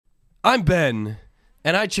I'm Ben,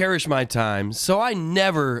 and I cherish my time, so I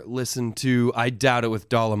never listen to I Doubt It with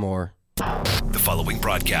Dollamore. The following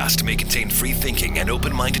broadcast may contain free thinking and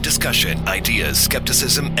open-minded discussion, ideas,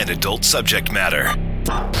 skepticism, and adult subject matter.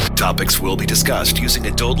 Topics will be discussed using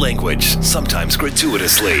adult language, sometimes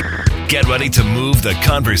gratuitously. Get ready to move the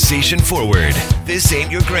conversation forward. This ain't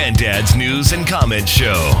your granddad's news and comment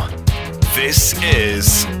show. This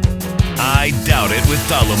is I Doubt It with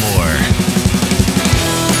Dollamore.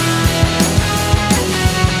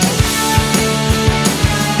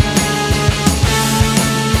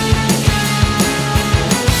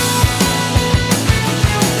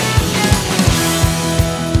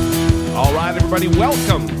 Everybody,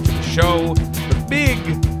 welcome to the show, the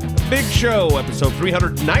big show, episode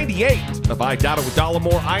 398 of I Doubt It with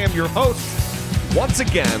Dollamore. I am your host, once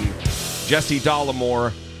again, Jesse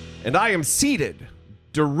Dollamore, and I am seated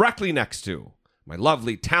directly next to my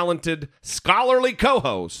lovely, talented, scholarly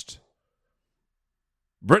co-host,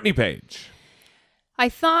 Brittany Page. I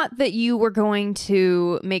thought that you were going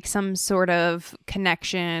to make some sort of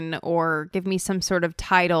connection or give me some sort of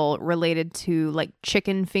title related to like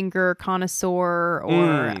chicken finger connoisseur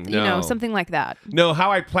or, something like that. No,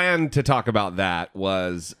 how I planned to talk about that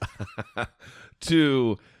was that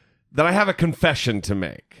I have a confession to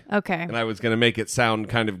make. Okay. And I was going to make it sound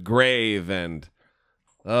kind of grave and,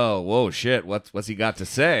 oh, whoa, shit, what's he got to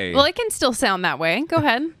say? Well, it can still sound that way. Go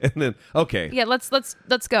ahead. And then, okay. Yeah, let's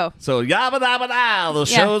go. So, yabba dabba da, the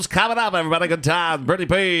show's coming up, everybody. Good time. Brittany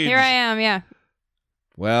Page. Here I am, yeah.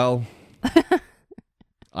 Well,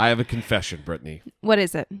 I have a confession, Brittany. What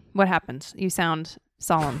is it? What happens? You sound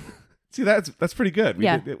solemn. See, that's pretty good.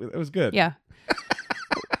 It was good. Yeah.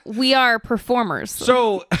 We are performers.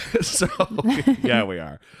 So, yeah, we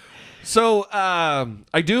are. So,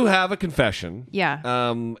 I do have a confession. Yeah.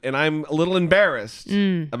 And I'm a little embarrassed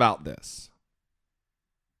about this.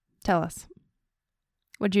 Tell us.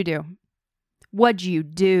 What'd you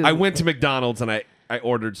do? I went to McDonald's and I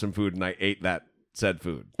ordered some food and I ate that said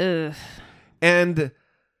food. Ugh. And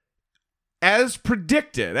as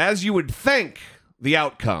predicted, as you would think the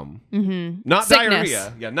outcome, not Sickness.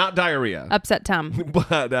 diarrhea. Yeah, not diarrhea. Upset tum.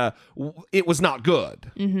 But it was not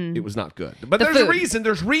good. It was not good. But The there's food. a reason.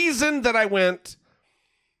 There's reason that I went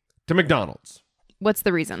to McDonald's. What's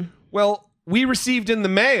the reason? Well, we received in the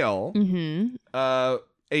mail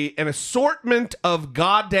an assortment of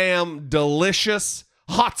goddamn delicious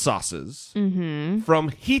hot sauces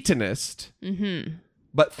from Heatonist,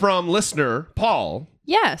 but from listener Paul.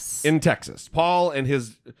 Yes. In Texas. Paul and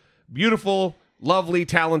his beautiful, lovely,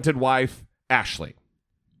 talented wife, Ashley.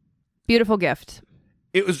 Beautiful gift.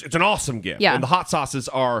 It's an awesome gift. Yeah. And the hot sauces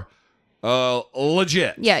are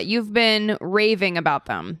legit. Yeah, you've been raving about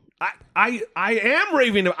them. I am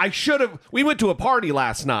raving. We went to a party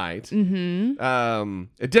last night, a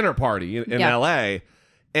dinner party in L.A.,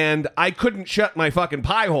 and I couldn't shut my fucking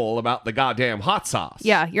pie hole about the goddamn hot sauce.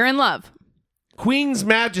 Yeah, you're in love. Queen's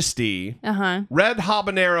Majesty, red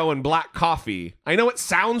habanero and black coffee. I know it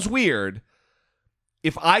sounds weird.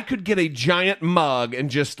 If I could get a giant mug and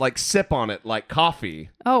just like sip on it like coffee.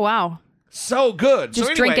 Oh, wow. So good.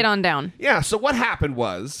 Just drink it on down. Yeah, so what happened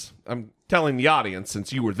was, I'm telling the audience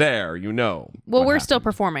since you were there, you know. Well, we're still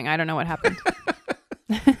performing. I don't know what happened.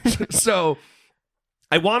 So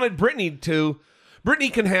I wanted Brittany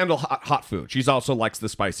can handle hot food. She's also likes the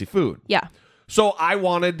spicy food. Yeah. So I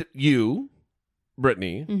wanted you,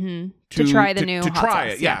 Brittany, to try the new hot try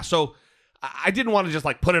sauce. it. Yeah. So I didn't want to just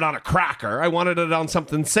like put it on a cracker. I wanted it on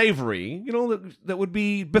something savory, that would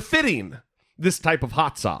be befitting this type of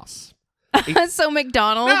hot sauce. So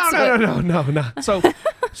McDonald's? No.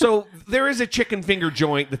 So there is a chicken finger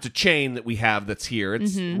joint that's a chain that we have that's here.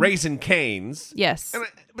 It's Raising Cane's. Yes.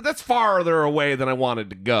 But that's farther away than I wanted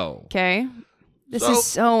to go. Okay. This is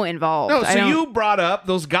so involved. No, so you brought up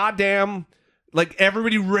those goddamn, like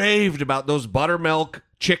everybody raved about those buttermilk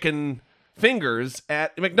chicken fingers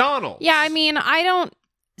at McDonald's. Yeah, I mean,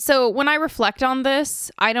 so when I reflect on this,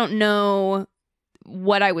 I don't know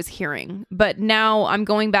what I was hearing, but now I'm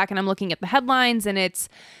going back and I'm looking at the headlines and it's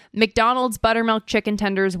McDonald's buttermilk chicken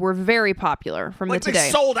tenders were very popular from the Today. They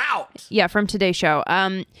sold out. Yeah, from Today Show.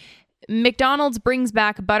 McDonald's brings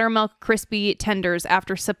back buttermilk crispy tenders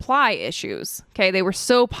after supply issues. Okay, they were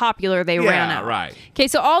so popular they ran out. Right. Okay,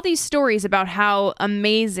 so all these stories about how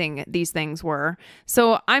amazing these things were.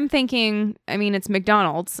 So I'm thinking, I mean, it's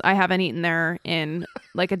McDonald's. I haven't eaten there in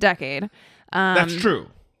like a decade. That's true.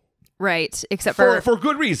 Right. Except for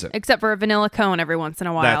good reason. Except for a vanilla cone every once in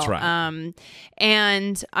a while. That's right.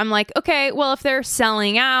 And I'm like, okay, well, if they're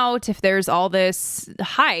selling out, if there's all this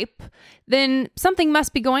hype, then something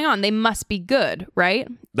must be going on. They must be good, right?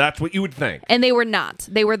 That's what you would think. And they were not.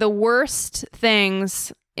 They were the worst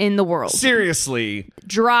things in the world. Seriously.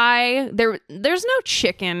 Dry. There's no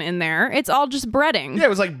chicken in there. It's all just breading. Yeah, it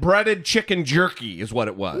was like breaded chicken jerky is what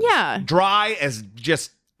it was. Yeah. Dry as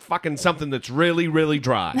just fucking something that's really, really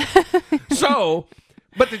dry. So,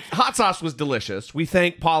 but the hot sauce was delicious. We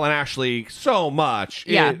thank Paul and Ashley so much.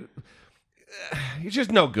 Yeah. It's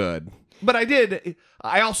just no good. But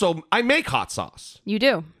I make hot sauce. You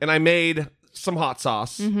do. And I made some hot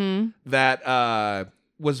sauce that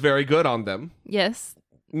was very good on them. Yes.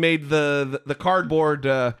 Made the cardboard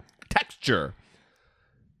texture.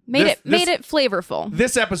 Made it flavorful.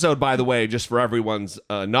 This episode, by the way, just for everyone's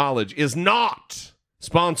knowledge, is not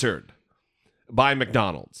sponsored by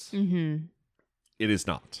McDonald's. Mm-hmm. It is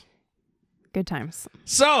not. Good times.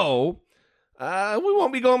 So, we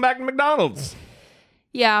won't be going back to McDonald's.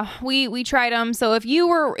 Yeah, we tried them. So if you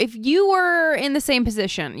were in the same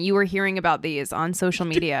position, you were hearing about these on social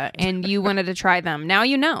media and you wanted to try them, now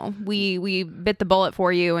you know. We bit the bullet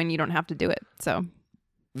for you and you don't have to do it. So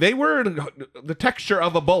they were the texture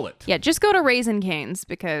of a bullet. Yeah, just go to Raisin Cane's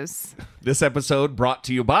because this episode brought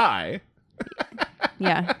to you by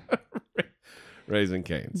yeah. Raisin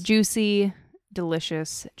Cane's. Juicy,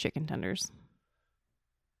 delicious chicken tenders.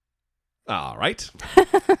 All right.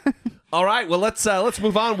 All right, well, let's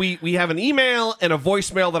move on. We have an email and a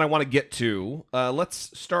voicemail that I want to get to.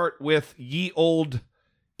 Let's start with ye old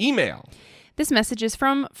email. This message is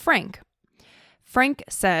from Frank. Frank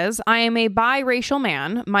says, I am a biracial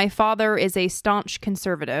man. My father is a staunch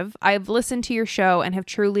conservative. I've listened to your show and have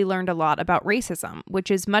truly learned a lot about racism,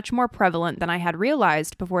 which is much more prevalent than I had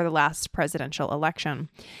realized before the last presidential election.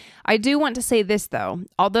 I do want to say this, though.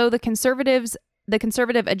 Although the conservative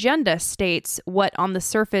agenda states what on the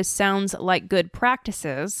surface sounds like good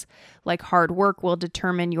practices, like hard work will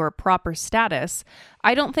determine your proper status,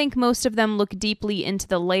 I don't think most of them look deeply into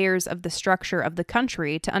the layers of the structure of the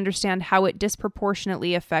country to understand how it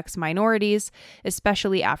disproportionately affects minorities,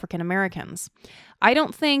 especially African Americans. I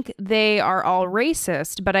don't think they are all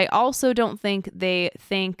racist, but I also don't think they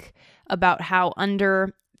think about how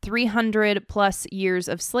under 300 plus years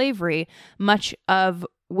of slavery, much of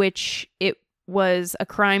which it was a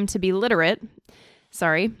crime to be literate.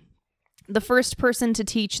 The first person to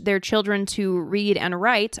teach their children to read and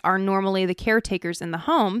write are normally the caretakers in the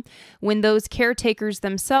home. When those caretakers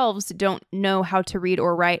themselves don't know how to read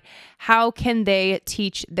or write, how can they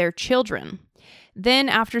teach their children? Then,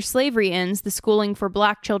 after slavery ends, the schooling for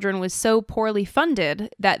Black children was so poorly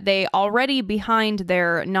funded that they, already behind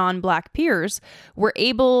their non-Black peers, were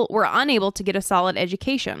unable to get a solid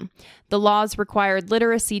education. The laws required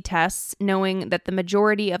literacy tests, knowing that the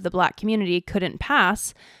majority of the Black community couldn't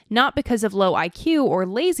pass, not because of low IQ or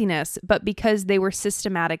laziness, but because they were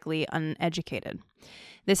systematically uneducated.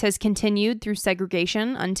 This has continued through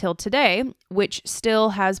segregation until today, which still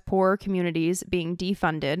has poor communities being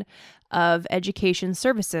defunded of education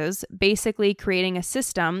services, basically creating a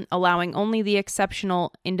system allowing only the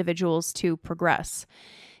exceptional individuals to progress.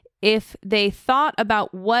 If they thought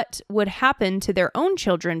about what would happen to their own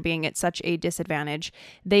children being at such a disadvantage,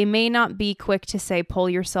 they may not be quick to say, pull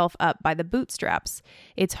yourself up by the bootstraps.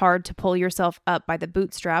 It's hard to pull yourself up by the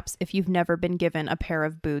bootstraps if you've never been given a pair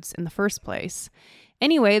of boots in the first place.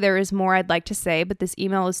 Anyway, there is more I'd like to say, but this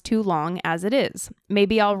email is too long as it is.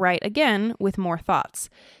 Maybe I'll write again with more thoughts.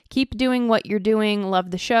 Keep doing what you're doing. Love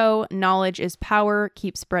the show. Knowledge is power.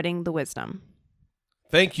 Keep spreading the wisdom.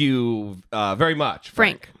 Thank you very much,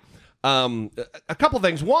 Frank. A couple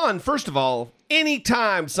things. One, first of all,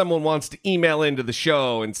 anytime someone wants to email into the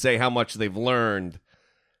show and say how much they've learned,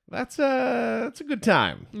 that's a good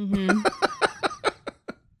time. Mm-hmm.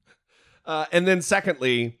 And then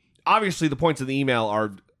secondly, obviously the points of the email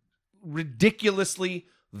are ridiculously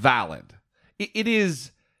valid. It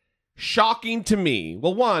is shocking to me.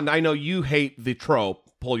 Well, one, I know you hate the trope,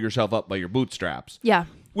 pull yourself up by your bootstraps. Yeah.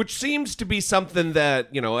 Which seems to be something that,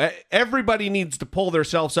 everybody needs to pull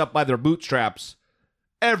themselves up by their bootstraps.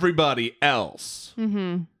 Everybody else.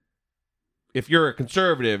 Mm-hmm. If you're a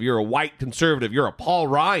conservative, you're a white conservative, you're a Paul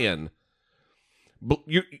Ryan,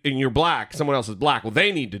 and you're black, someone else is black, well,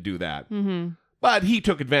 they need to do that. Mm-hmm. But he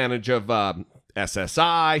took advantage of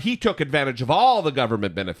SSI. He took advantage of all the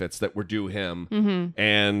government benefits that were due him. Mm-hmm.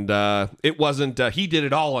 And it wasn't, he did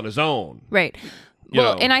it all on his own. Right.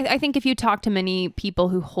 Well, and I think if you talk to many people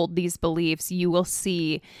who hold these beliefs, you will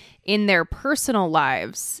see in their personal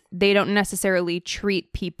lives, they don't necessarily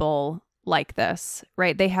treat people like this,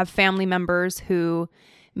 right? They have family members who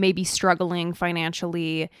may be struggling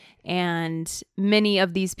financially, and many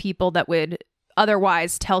of these people that would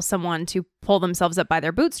otherwise tell someone to pull themselves up by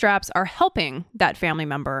their bootstraps are helping that family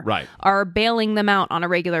member, Right. are bailing them out on a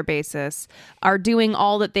regular basis, are doing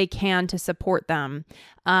all that they can to support them.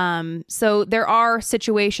 So there are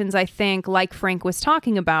situations, I think, like Frank was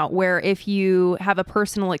talking about, where if you have a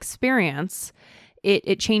personal experience,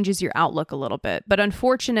 it changes your outlook a little bit. But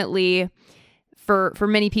unfortunately, for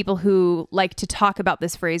many people who like to talk about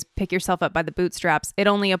this phrase, pick yourself up by the bootstraps, it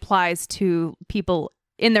only applies to people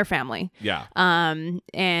in their family. Yeah.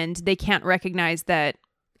 And they can't recognize that,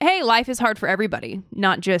 hey, life is hard for everybody,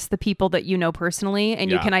 not just the people that you know personally.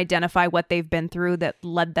 And you Yeah. can identify what they've been through that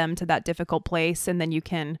led them to that difficult place. And then you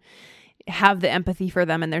can have the empathy for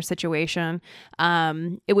them in their situation.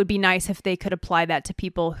 It would be nice if they could apply that to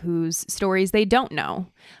people whose stories they don't know.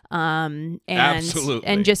 Absolutely.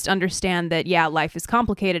 And just understand that, yeah, life is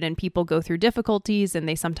complicated and people go through difficulties and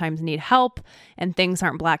they sometimes need help and things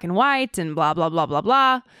aren't black and white and blah, blah, blah, blah,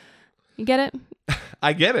 blah. You get it?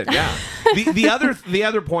 I get it. Yeah. the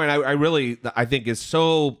other point I think is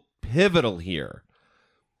so pivotal here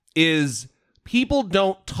is people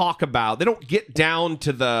don't talk about, they don't get down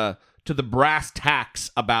to the brass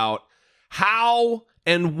tacks about how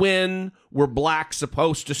and when were blacks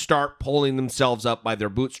supposed to start pulling themselves up by their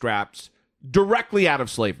bootstraps directly out of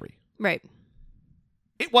slavery. Right.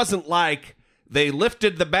 It wasn't like they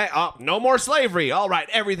lifted the ban up, no more slavery. All right,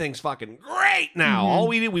 everything's fucking great now. All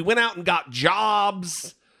we did, we went out and got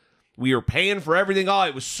jobs. We were paying for everything. Oh,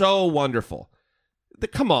 it was so wonderful.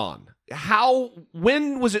 Come on.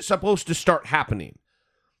 When was it supposed to start happening?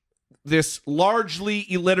 This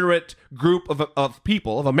largely illiterate group of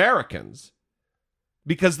people, of Americans,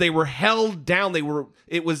 because they were held down.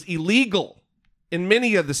 It was illegal in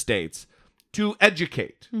many of the states to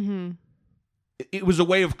educate. Mm-hmm. It was a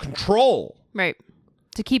way of control. Right.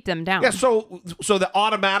 To keep them down. Yeah, so that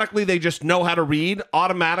automatically they just know how to read.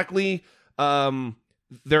 Automatically,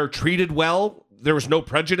 they're treated well. There was no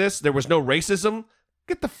prejudice. There was no racism.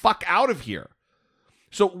 Get the fuck out of here.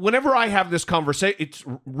 So whenever I have this conversation, it's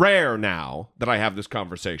rare now that I have this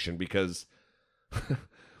conversation because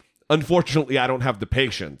unfortunately I don't have the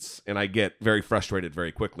patience and I get very frustrated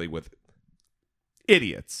very quickly with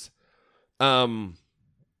idiots. That's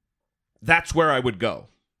where I would go,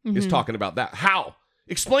 is talking about that. How?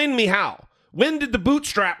 Explain to me how. When did the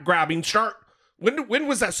bootstrap grabbing start? When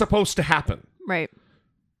was that supposed to happen? Right.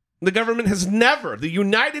 The government has never, the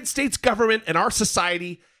United States government and our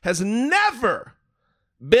society has never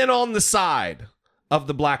been on the side of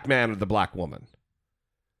the black man or the black woman.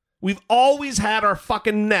 We've always had our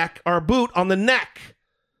fucking neck, our boot on the neck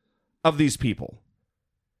of these people.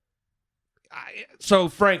 So,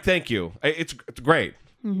 Frank, thank you. It's great.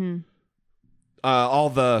 Mm-hmm.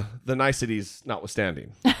 All the niceties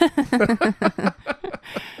notwithstanding.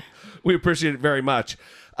 We appreciate it very much.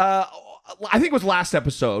 I think it was last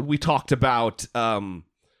episode we talked about,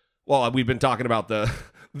 we've been talking about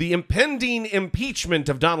the impending impeachment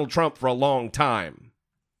of Donald Trump for a long time.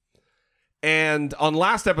 And on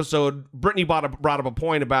last episode, Brittany brought up a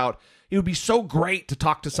point about it would be so great to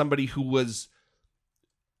talk to somebody who was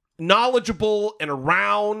knowledgeable and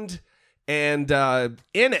around and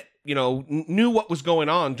in it, knew what was going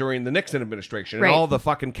on during the Nixon administration and all the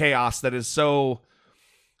fucking chaos that is so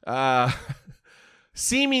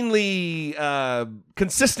seemingly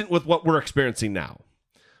consistent with what we're experiencing now.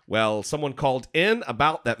 Well, someone called in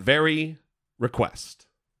about that very request.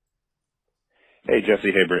 Hey,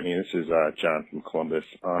 Jesse. Hey, Brittany. This is John from Columbus.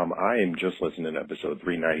 I am just listening to episode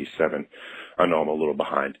 397. I know I'm a little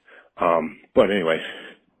behind. But anyway,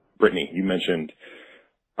 Brittany, you mentioned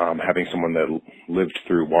having someone that lived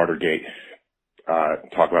through Watergate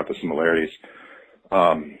talk about the similarities.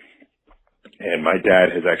 And my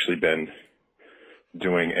dad has actually been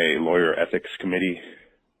doing a lawyer ethics committee,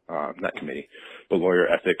 lawyer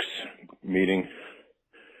ethics meeting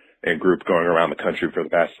and group going around the country for the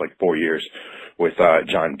past 4 years with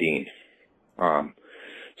John Dean.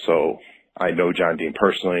 So I know John Dean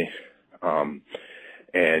personally, and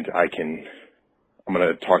I'm going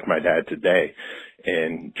to talk to my dad today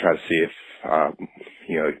and try to see if,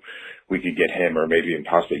 we could get him or maybe even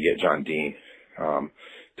possibly get John Dean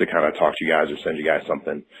to kind of talk to you guys or send you guys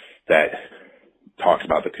something that talks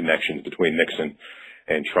about the connections between Nixon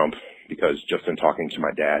and Trump, because just in talking to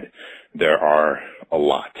my dad, there are a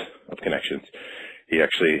lot of connections. He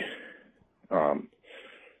actually,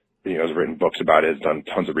 has written books about it, has done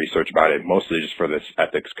tons of research about it, mostly just for this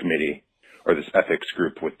ethics committee or this ethics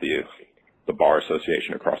group with the Bar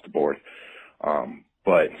Association across the board.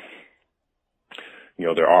 But,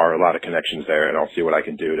 there are a lot of connections there, and I'll see what I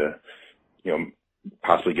can do to,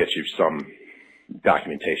 possibly get you some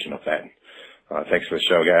documentation of that. Thanks for the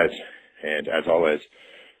show, guys. And as always,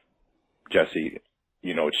 Jesse,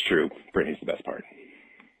 it's true. Brittany's the best part.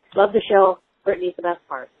 Love the show. Brittany's the best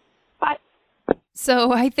part. Bye.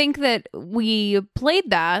 So I think that we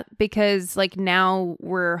played that because now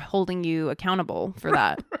we're holding you accountable for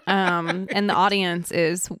that. And the audience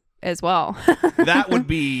is as well. That would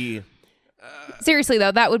be... Seriously,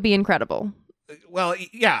 though, that would be incredible. Well,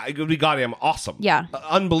 yeah, it would be goddamn awesome. Yeah.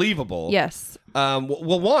 Unbelievable. Yes.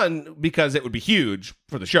 Well, one, because it would be huge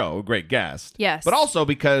for the show, great guest. Yes. But also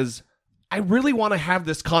because I really want to have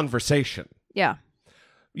this conversation. Yeah.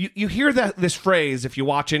 You hear this phrase, if you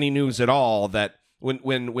watch any news at all, that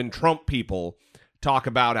when Trump people talk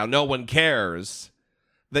about how no one cares,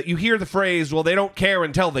 that you hear the phrase, well, they don't care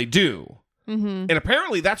until they do. Mm-hmm. And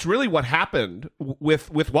apparently that's really what happened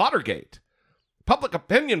with Watergate. Public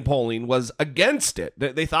opinion polling was against it.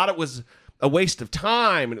 They thought it was a waste of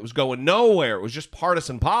time and it was going nowhere. It was just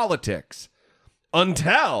partisan politics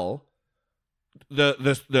until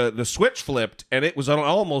the switch flipped, and it was an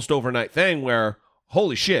almost overnight thing where,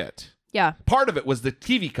 holy shit. Yeah. Part of it was the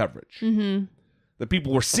TV coverage. Mm-hmm. The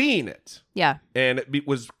people were seeing it. Yeah. And it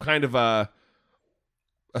was kind of a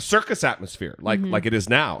circus atmosphere like it is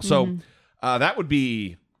now. So that would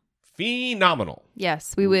be phenomenal.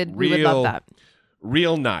 Yes, we would love that.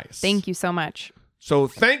 Real nice. Thank you so much. So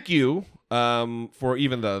thank you for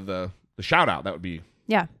even the shout out. That would be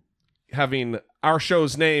having our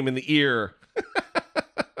show's name in the ear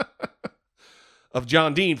of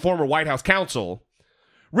John Dean, former White House counsel,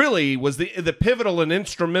 really was the pivotal and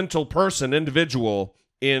instrumental individual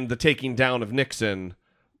in the taking down of Nixon.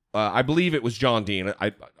 I believe it was John Dean.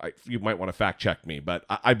 You might want to fact check me, but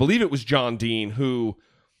I believe it was John Dean who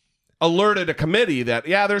alerted a committee that,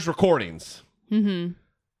 there's recordings. Mm-hmm.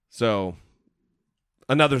 So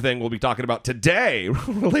another thing we'll be talking about today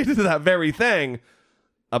related to that very thing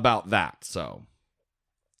about that. So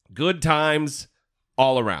good times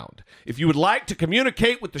all around. If you would like to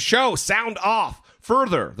communicate with the show, sound off,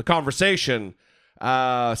 further the conversation,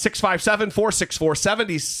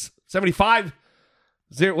 657-464-7075.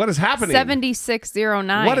 What is happening?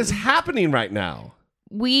 7609. What is happening right now?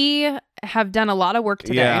 We have done a lot of work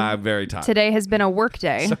today. Yeah, I'm very tired. Today has been a work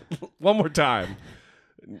day. So, one more time.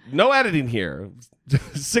 No editing here.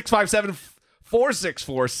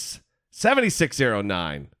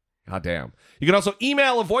 657-464-7609. God damn. You can also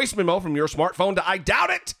email a voice memo from your smartphone to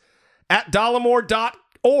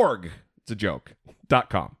idoubt@dollamore.org. It's a joke.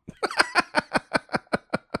 .com.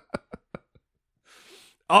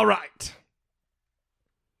 All right.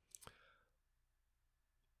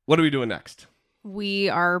 What are we doing next? We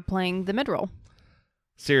are playing the mid-roll.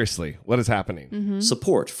 Seriously, what is happening? Mm-hmm.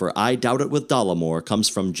 Support for I Doubt It with Dollamore comes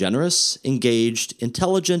from generous, engaged,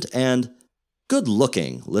 intelligent, and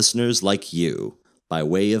good-looking listeners like you by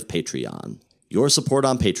way of Patreon. Your support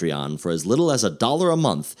on Patreon for as little as $1 a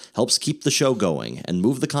month helps keep the show going and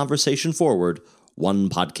move the conversation forward one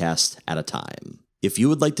podcast at a time. If you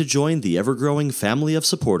would like to join the ever-growing family of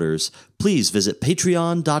supporters, please visit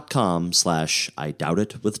patreon.com/I Doubt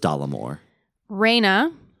It with Dollamore.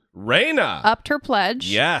 Raina upped her pledge.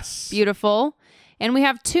 Yes. Beautiful. And we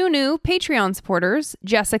have 2 new Patreon supporters,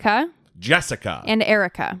 Jessica and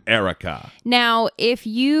Erica. Now, if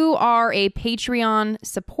you are a Patreon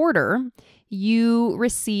supporter, you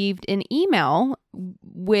received an email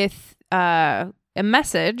with a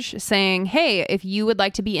message saying, hey, if you would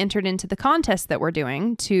like to be entered into the contest that we're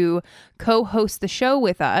doing to co-host the show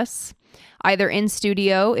with us, either in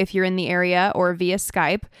studio if you're in the area or via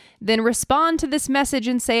Skype, then respond to this message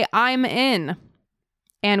and say, I'm in.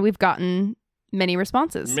 And we've gotten many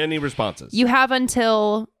responses. You have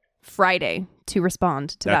until Friday to respond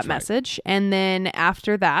to that message. Right. And then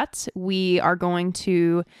after that, we are going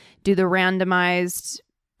to do the randomized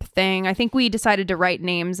thing. I think we decided to write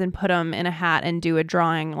names and put them in a hat and do a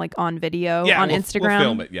drawing on video on Instagram. We'll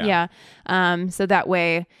film it, yeah. So that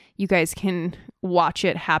way you guys can watch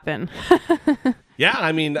it happen. Yeah,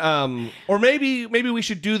 I mean, or maybe we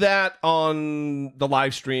should do that on the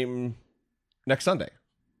live stream next Sunday.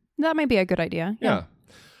 That might be a good idea. Yeah.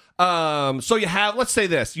 So you have, let's say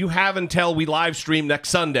this, you have until we live stream next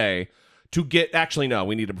Sunday to get, actually, no,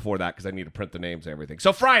 we need it before that because I need to print the names and everything.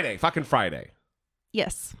 So fucking Friday.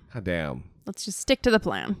 Yes. God damn. Let's just stick to the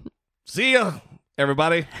plan. See ya,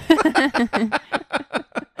 everybody.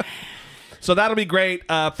 So that'll be great.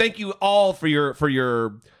 Thank you all for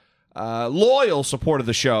your loyal support of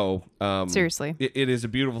the show. Seriously. It is a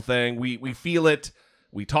beautiful thing. We feel it.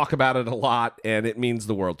 We talk about it a lot, and it means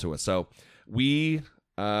the world to us. So we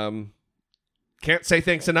can't say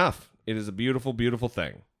thanks enough. It is a beautiful, beautiful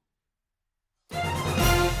thing.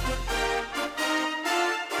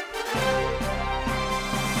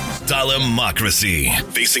 Democracy,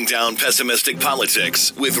 facing down pessimistic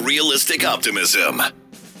politics with realistic optimism.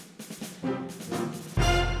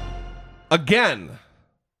 Again,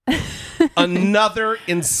 another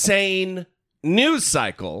insane news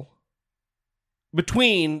cycle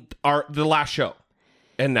between the last show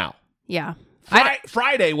and now. Yeah.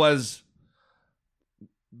 Friday was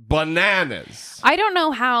bananas. I don't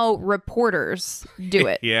know how reporters do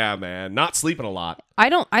it. Yeah, man. Not sleeping a lot. I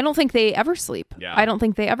don't think they ever sleep. Yeah. I don't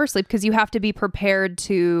think they ever sleep because you have to be prepared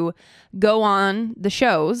to go on the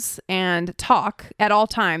shows and talk at all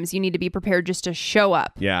times. You need to be prepared just to show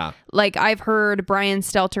up. Yeah. Like I've heard Brian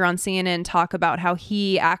Stelter on CNN talk about how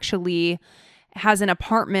he actually has an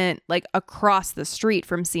apartment like across the street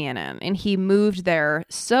from CNN, and he moved there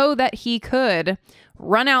so that he could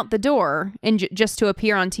run out the door and just to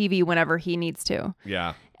appear on TV whenever he needs to.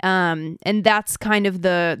 Yeah. And that's kind of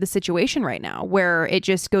the situation right now, where it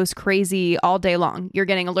just goes crazy all day long. You're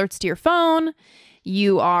getting alerts to your phone.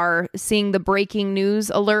 You are seeing the breaking news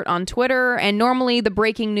alert on Twitter, and normally the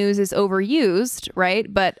breaking news is overused,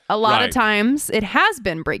 right? But a lot of times it has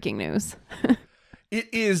been breaking news. It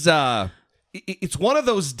is it's one of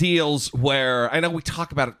those deals where I know we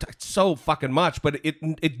talk about it so fucking much, but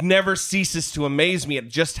it never ceases to amaze me at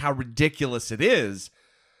just how ridiculous it is.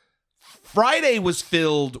 Friday was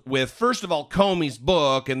filled with, first of all, Comey's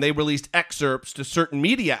book, and they released excerpts to certain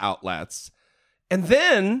media outlets. And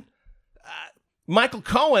then Michael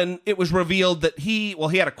Cohen, it was revealed that he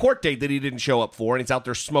had a court date that he didn't show up for, and he's out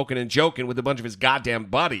there smoking and joking with a bunch of his goddamn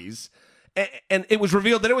buddies. And it was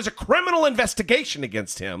revealed that it was a criminal investigation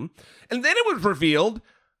against him. And then it was revealed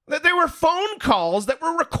that there were phone calls that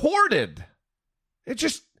were recorded. It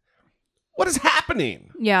just, what is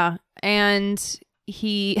happening? Yeah. And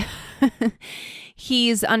he's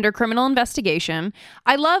under criminal investigation.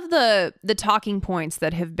 I love the talking points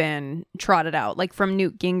that have been trotted out, like from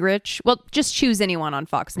Newt Gingrich. Well, just choose anyone on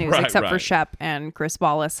Fox News, except for Shep and Chris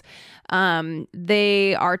Wallace.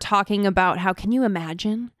 They are talking about how, can you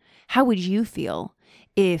imagine? How would you feel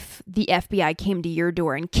if the FBI came to your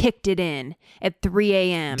door and kicked it in at 3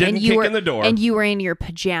 a.m. Didn't and you kick were in the door. and you were in your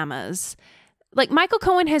pajamas? Like, Michael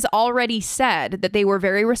Cohen has already said that they were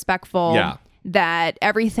very respectful. Yeah. That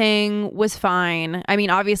everything was fine. I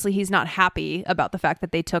mean, obviously, he's not happy about the fact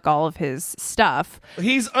that they took all of his stuff.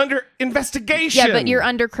 He's under investigation. Yeah, but you're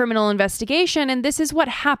under criminal investigation, and this is what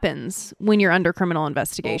happens when you're under criminal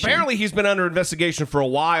investigation. Well, apparently, he's been under investigation for a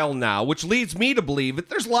while now, which leads me to believe that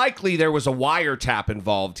there was a wiretap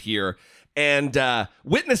involved here, and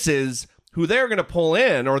witnesses who they're going to pull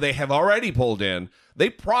in, or they have already pulled in,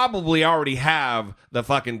 they probably already have the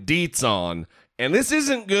fucking deets on, and this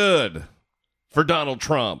isn't good for Donald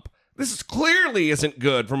Trump. This clearly isn't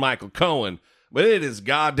good for Michael Cohen, but it is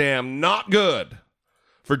goddamn not good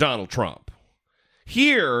for Donald Trump.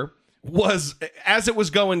 Here was, as it was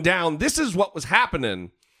going down, this is what was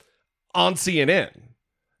happening on CNN.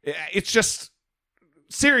 It's just,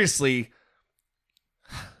 seriously,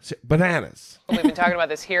 bananas. We've been talking about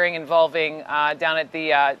this hearing involving, down at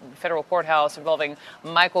the federal courthouse, involving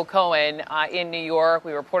Michael Cohen in New York.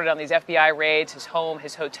 We reported on these FBI raids, his home,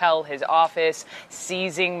 his hotel, his office,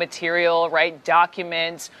 seizing material, right,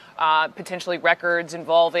 documents, potentially records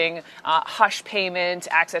involving hush payments,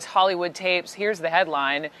 Access Hollywood tapes. Here's the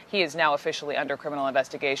headline. He is now officially under criminal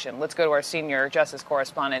investigation. Let's go to our senior justice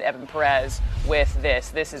correspondent, Evan Perez, with this.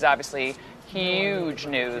 This is obviously huge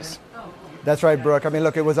news. That's right, Brooke. I mean,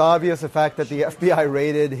 look, it was obvious the fact that the FBI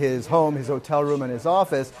raided his home, his hotel room, and his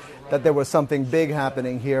office, that there was something big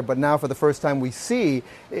happening here. But now, for the first time, we see,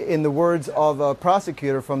 in the words of a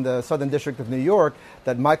prosecutor from the Southern District of New York,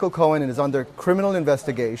 that Michael Cohen is under criminal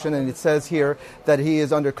investigation. And it says here that he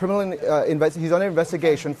is under he's under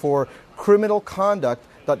investigation for criminal conduct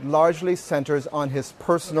that largely centers on his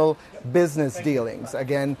personal business dealings.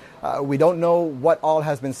 Again, we don't know what all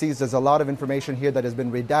has been seized. There's a lot of information here that has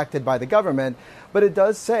been redacted by the government, but it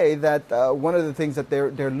does say that one of the things that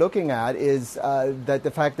they're looking at is that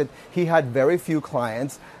the fact that he had very few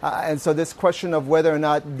clients, and so this question of whether or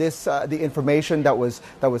not this the information that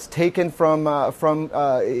was taken from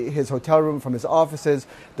his hotel room, from his offices,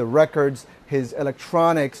 the records, his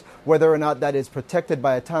electronics, whether or not that is protected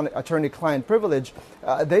by attorney-client privilege,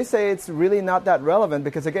 they say it's really not that relevant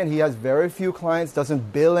because, again, he has very few clients,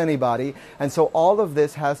 doesn't bill anybody, and so all of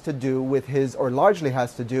this has to do with largely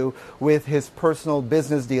has to do with his personal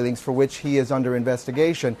business dealings for which he is under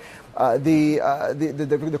investigation.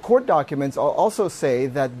 The court documents also say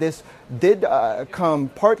that this did come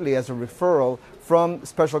partly as a referral from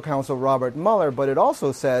Special Counsel Robert Mueller, but it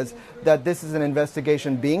also says that this is an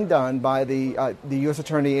investigation being done by the U.S.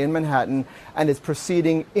 Attorney in Manhattan and is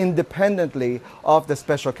proceeding independently of the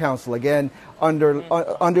Special Counsel. Again,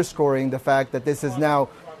 underscoring the fact that this is now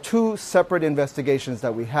two separate investigations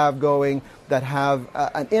that we have going that have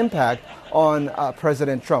an impact on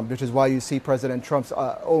President Trump, which is why you see President Trump's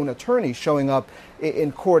own attorney showing up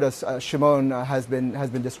in court, as Shimon has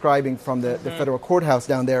been describing from the federal courthouse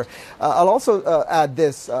down there. I'll also add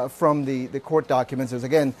this from the court documents. There's,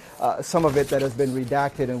 again, some of it that has been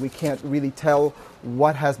redacted, and we can't really tell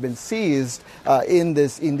what has been seized in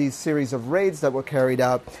these series of raids that were carried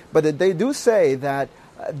out. But they do say that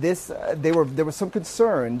there was some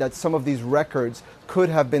concern that some of these records could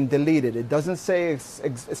have been deleted. It doesn't say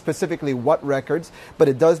specifically what records, but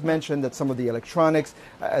it does mention that some of the electronics,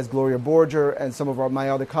 as Gloria Borger and some of my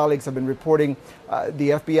other colleagues have been reporting,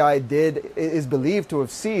 the FBI is believed to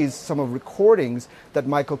have seized some of recordings that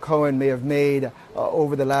Michael Cohen may have made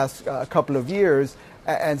over the last couple of years.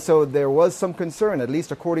 And so there was some concern, at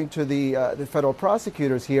least according to the federal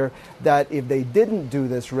prosecutors here, that if they didn't do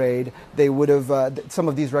this raid, they would have some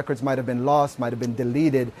of these records might have been lost, might have been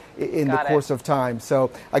deleted in the course of time. So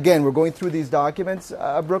again, we're going through these documents,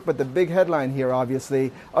 Brooke, but the big headline here,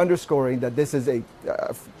 obviously, underscoring that this is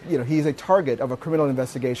he's a target of a criminal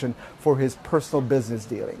investigation for his personal business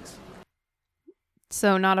dealings.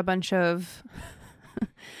 So not a bunch of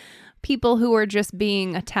people who are just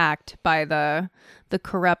being attacked by the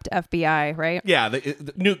corrupt FBI, right? Yeah,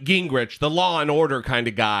 the Newt Gingrich, the law and order kind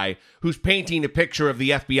of guy who's painting a picture of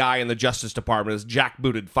the FBI and the Justice Department as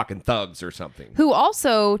jackbooted fucking thugs or something. Who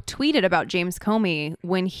also tweeted about James Comey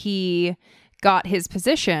when he got his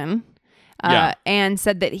position and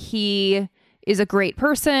said that he is a great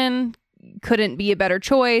person, couldn't be a better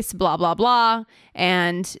choice, blah, blah, blah,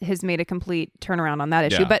 and has made a complete turnaround on that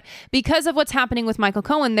issue. Yeah. But because of what's happening with Michael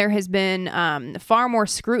Cohen, there has been far more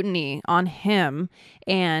scrutiny on him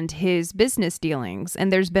and his business dealings.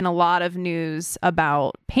 And there's been a lot of news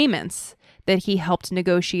about payments that he helped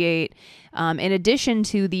negotiate in addition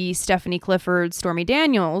to the Stephanie Clifford, Stormy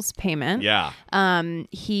Daniels payment. Yeah.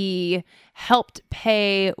 He helped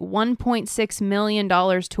pay $1.6 million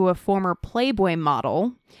to a former Playboy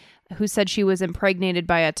model who said she was impregnated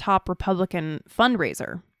by a top Republican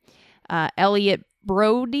fundraiser. Elliot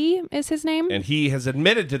Brody is his name. And he has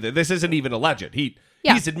admitted to this. This isn't even alleged.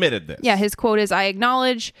 He's admitted this. Yeah, his quote is, "I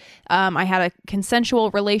acknowledge I had a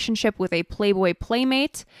consensual relationship with a Playboy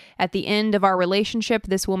playmate. At the end of our relationship,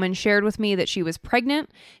 this woman shared with me that she was pregnant.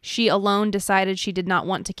 She alone decided she did not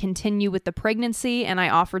want to continue with the pregnancy, and I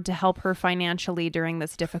offered to help her financially during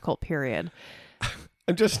this difficult period."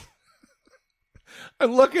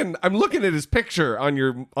 I'm looking at his picture on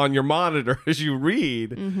your monitor as you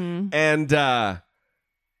read, and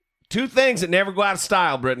two things that never go out of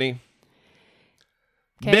style, Brittany.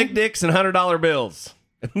 Okay. Big dicks and $100 bills.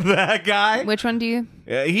 That guy. Which one do you?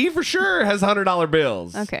 He for sure has $100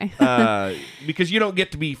 bills. Okay. Because you don't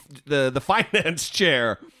get to be the finance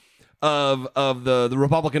chair of the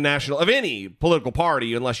Republican National of any political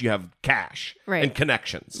party unless you have cash and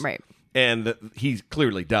connections. Right. And he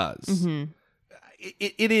clearly does. Mm-hmm.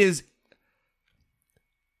 It is.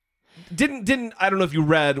 Didn't I don't know if you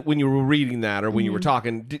read when you were reading that or when you were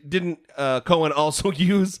talking. Didn't Cohen also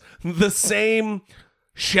use the same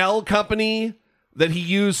shell company that he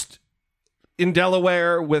used in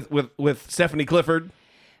Delaware with Stephanie Clifford?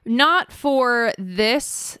 Not for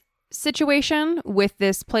this situation with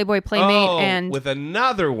this Playboy playmate, and with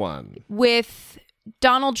another one with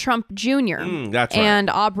Donald Trump Jr. That's right. And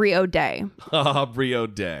Aubrey O'Day. Aubrey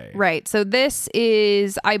O'Day. Right. So this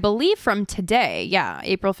is, I believe, from today. Yeah,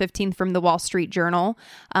 April 15th from the Wall Street Journal.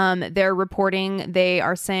 They're reporting, they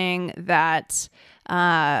are saying that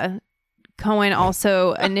Cohen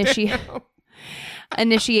also initiated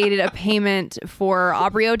a payment for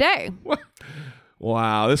Aubrey O'Day.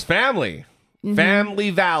 Wow, this family. Mm-hmm.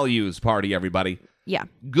 Family values party, everybody. Yeah.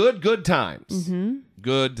 Good times. Mm-hmm.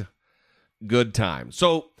 Good times.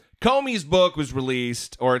 So Comey's book was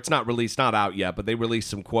released, or it's not released, not out yet, but they released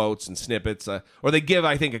some quotes and snippets, or they give,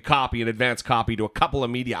 I think, an advance copy to a couple of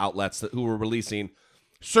media outlets who were releasing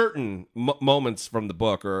certain moments from the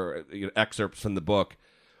book or excerpts from the book.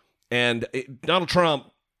 And Donald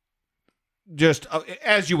Trump just,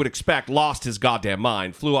 as you would expect, lost his goddamn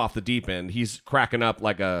mind, flew off the deep end. He's cracking up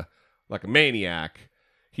like a maniac.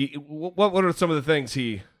 What are some of the things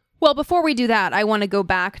he... Well, before we do that, I want to go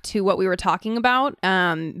back to what we were talking about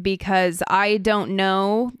because I don't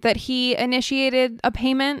know that he initiated a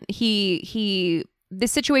payment. The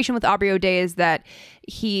situation with Aubrey O'Day is that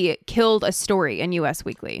he killed a story in U.S.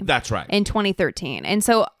 Weekly. That's right. In 2013. And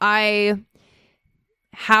so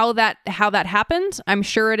how that happened. I'm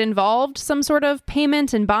sure it involved some sort of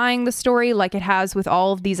payment and buying the story like it has with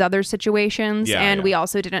all of these other situations. We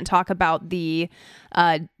also didn't talk about the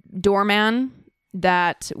doorman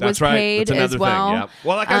that was paid as well. Thing, yeah.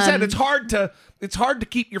 Well, like I said, it's hard to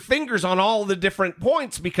keep your fingers on all the different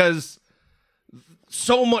points because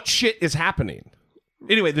so much shit is happening.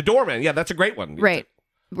 Anyway, the doorman, yeah, that's a great one. Right.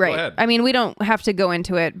 I mean, we don't have to go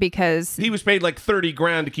into it because he was paid like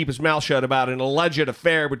 $30,000 to keep his mouth shut about an alleged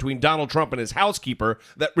affair between Donald Trump and his housekeeper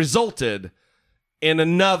that resulted in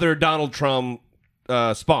another Donald Trump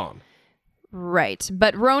spawn. Right.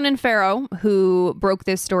 But Ronan Farrow, who broke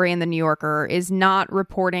this story in the New Yorker, is not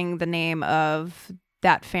reporting the name of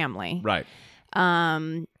that family. Right.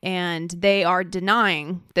 And they are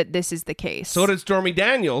denying that this is the case. So does Stormy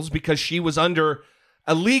Daniels because she was under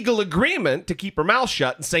a legal agreement to keep her mouth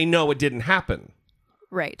shut and say, no, it didn't happen.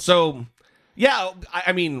 Right. So, yeah,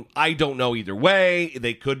 I mean, I don't know either way.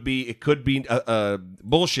 It could be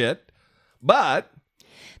bullshit. But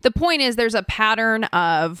the point is there's a pattern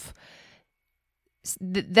of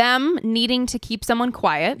them needing to keep someone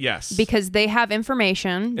quiet. Yes. Because they have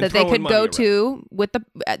information that they could go to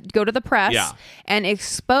the press and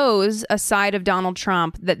expose a side of Donald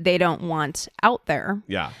Trump that they don't want out there.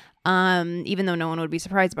 Yeah. Even though no one would be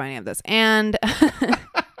surprised by any of this. And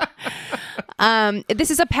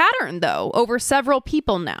this is a pattern, though, over several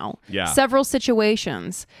people now. Yeah. Several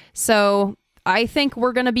situations. So I think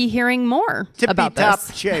we're going to be hearing more about this.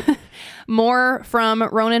 Tip-top shape. More from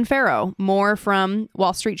Ronan Farrow. More from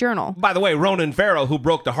Wall Street Journal. By the way, Ronan Farrow, who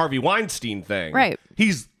broke the Harvey Weinstein thing. Right.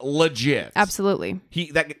 He's legit. Absolutely.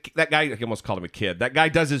 That guy, I almost called him a kid. That guy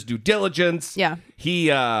does his due diligence. Yeah.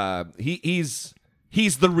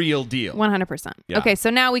 He's the real deal. 100%. Yeah. Okay, so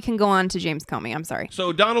now we can go on to James Comey. I'm sorry.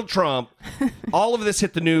 So Donald Trump, all of this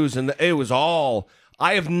hit the news, and it was all,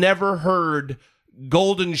 I have never heard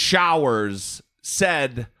golden showers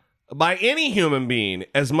said by any human being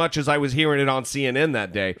as much as I was hearing it on CNN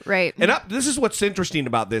that day. Right. And this is what's interesting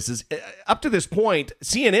about this is up to this point,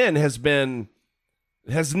 CNN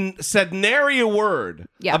has said nary a word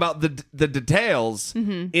about the details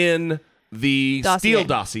in the Steele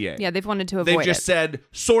dossier. Yeah, they've wanted to avoid it. They've just said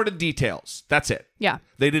sordid details. That's it. Yeah.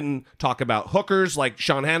 They didn't talk about hookers like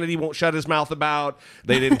Sean Hannity won't shut his mouth about.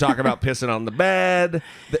 They didn't talk about pissing on the bed.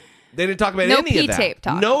 They didn't talk about any of that. No P-tape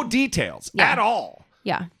talk. No details at all.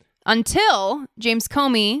 Yeah. Until James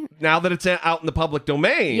Comey, now that it's out in the public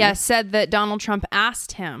domain, said that Donald Trump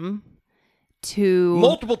asked him to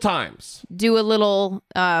multiple times do a little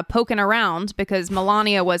poking around because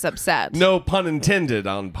Melania was upset. No pun intended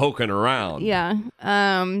on poking around. Yeah,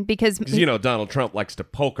 because Donald Trump likes to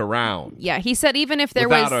poke around. Yeah, he said even if there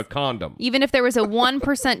without a condom, even if there was a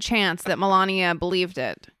 1% chance that Melania believed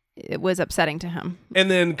it, it was upsetting to him.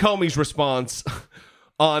 And then Comey's response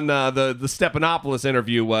on the Stephanopoulos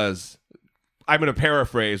interview was, I'm going to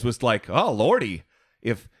paraphrase, was like, "Oh Lordy,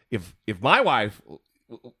 if my wife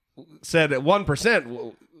said at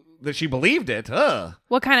 1% that she believed it,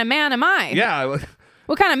 what kind of man am I? Yeah,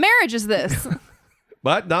 what kind of marriage is this?"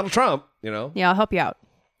 But Donald Trump, Yeah, I'll help you out.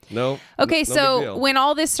 No. Okay, no so when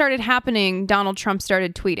all this started happening, Donald Trump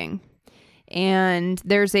started tweeting, and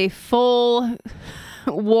there's a full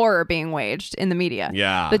war being waged in the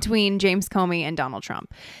media between James Comey and Donald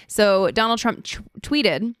Trump. So Donald Trump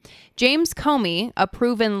tweeted, "James Comey, a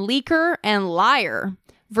proven leaker and liar.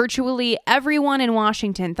 Virtually everyone in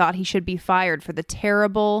Washington thought he should be fired for the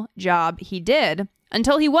terrible job he did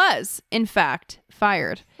until he was, in fact,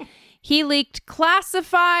 fired. He leaked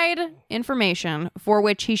classified information for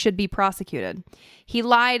which he should be prosecuted. He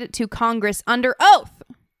lied to Congress under oath.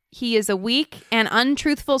 He is a weak and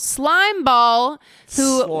untruthful slimeball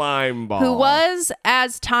who was,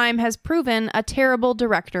 as time has proven, a terrible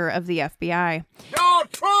director of the FBI.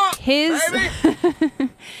 Donald Trump, baby!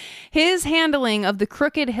 His handling of the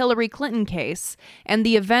crooked Hillary Clinton case and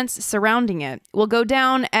the events surrounding it will go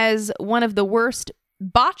down as one of the worst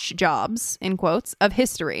botch jobs, in quotes, of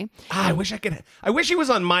history." I wish he was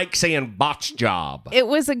on mic saying botch job. It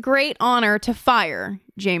was a great honor to fire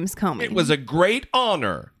James Comey. It was a great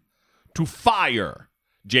honor to fire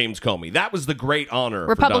James Comey. That was the great honor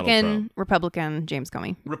for Donald Trump. Republican James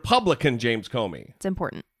Comey. Republican James Comey. It's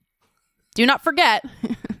important. Do not forget.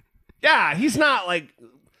 Yeah, he's not like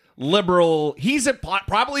liberal. He's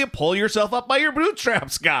probably a pull yourself up by your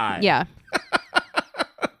bootstraps guy. Yeah.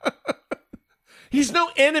 He's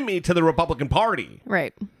no enemy to the Republican Party.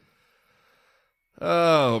 Right.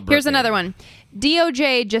 Oh, Brittany. Here's another one.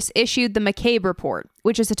 DOJ just issued the McCabe report,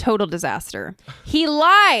 which is a total disaster. He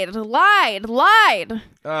lied.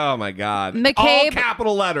 Oh, my God. McCabe. All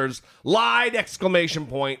capital letters. Lied, exclamation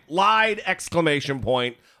point. Lied, exclamation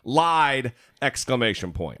point. Lied,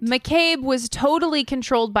 exclamation point. McCabe was totally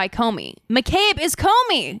controlled by Comey. McCabe is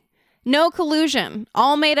Comey. No collusion.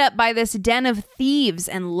 All made up by this den of thieves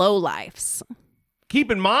and lowlifes.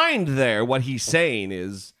 Keep in mind there, what he's saying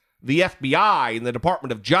is the FBI and the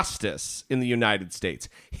Department of Justice in the United States,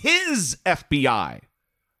 his FBI,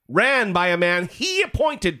 ran by a man he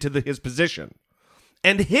appointed to his position,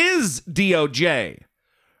 and his DOJ,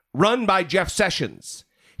 run by Jeff Sessions,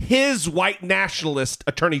 his white nationalist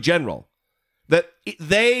attorney general, that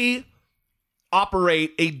they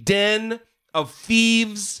operate a den of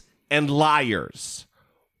thieves and liars.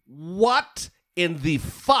 What in the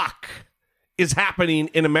fuck is happening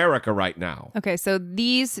in America right now? Okay, so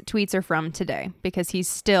these tweets are from today because he's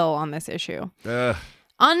still on this issue.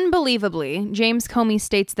 Unbelievably, James Comey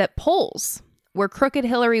states that polls where crooked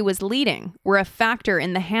Hillary was leading were a factor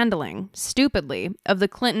in the handling, stupidly, of the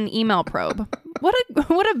Clinton email probe. What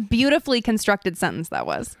a beautifully constructed sentence that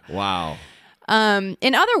was. Wow.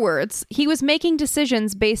 In other words, he was making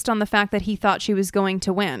decisions based on the fact that he thought she was going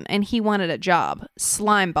to win, and he wanted a job.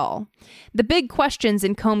 Slimeball. The big questions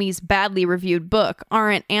in Comey's badly reviewed book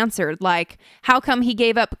aren't answered, like, how come he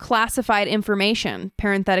gave up classified information?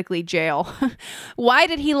 Parenthetically, jail. Why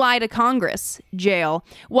did he lie to Congress? Jail.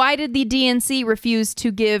 Why did the DNC refuse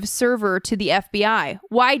to give server to the FBI?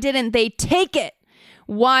 Why didn't they take it?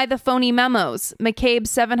 Why the phony memos?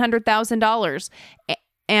 McCabe's $700,000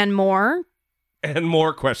 and more. And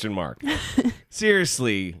more question mark.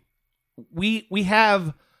 Seriously, we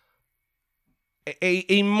have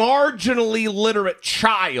a marginally literate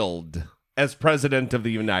child as president of the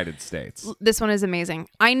United States. This one is amazing.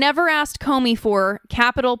 I never asked Comey for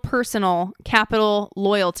capital personal, capital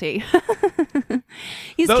loyalty.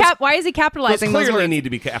 Why is he capitalizing those those clearly words? need to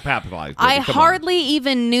be capitalized. I hardly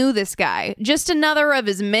even knew this guy. Just another of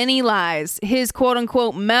his many lies. His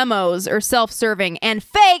quote-unquote memos are self-serving and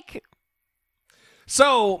fake.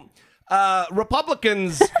 So,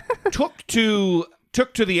 Republicans took to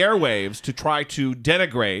the airwaves to try to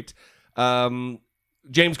denigrate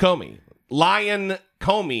James Comey.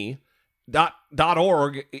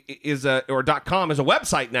 LionComey.org is .com is a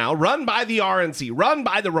website now run by the RNC, run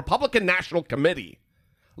by the Republican National Committee.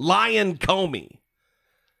 Lion Comey.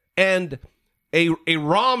 And a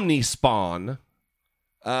Romney spawn,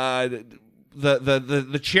 the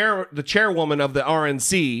chairwoman of the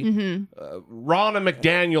RNC, Ronna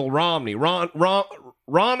McDaniel Romney.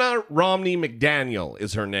 Ronna Romney McDaniel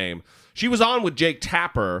is her name. She was on with Jake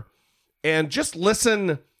Tapper, and just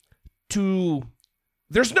listen to.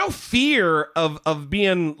 There's no fear of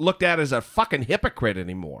being looked at as a fucking hypocrite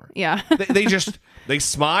anymore. Yeah, they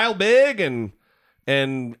smile big and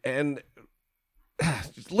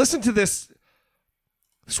listen to this.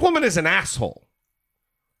 This woman is an asshole.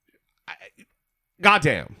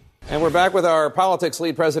 Goddamn. And we're back with our politics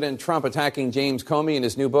lead, President Trump, attacking James Comey in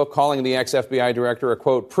his new book, calling the ex-FBI director a,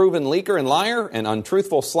 quote, proven leaker and liar and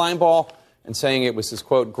untruthful slimeball, and saying it was his,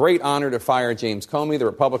 quote, great honor to fire James Comey. The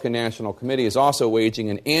Republican National Committee is also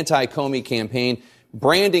waging an anti-Comey campaign,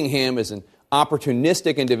 branding him as an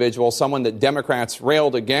opportunistic individual, someone that Democrats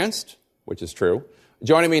railed against, which is true.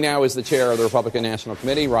 Joining me now is the chair of the Republican National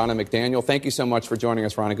Committee, Ronna McDaniel. Thank you so much for joining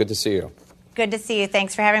us, Ronna. Good to see you. Good to see you.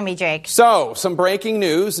 Thanks for having me, Jake. So, some breaking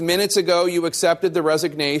news. Minutes ago, you accepted the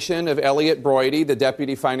resignation of Elliot Broidy, the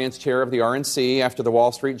deputy finance chair of the RNC, after the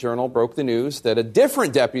Wall Street Journal broke the news that a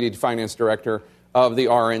different deputy finance director of the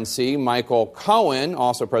RNC, Michael Cohen,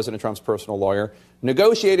 also President Trump's personal lawyer,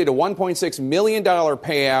 negotiated a $1.6 million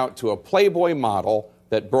payout to a Playboy model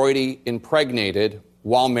that Broidy impregnated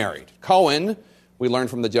while married. Cohen, we learned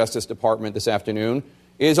from the Justice Department this afternoon,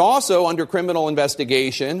 is also under criminal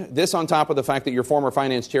investigation. This on top of the fact that your former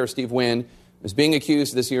finance chair, Steve Wynn, is being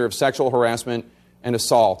accused this year of sexual harassment and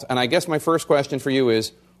assault. And I guess my first question for you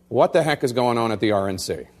is, what the heck is going on at the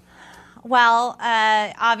RNC? Well,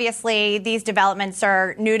 obviously, these developments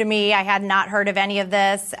are new to me. I had not heard of any of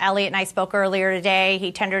this. Elliot and I spoke earlier today.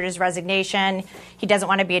 He tendered his resignation. He doesn't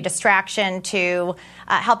want to be a distraction to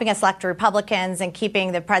helping us elect Republicans and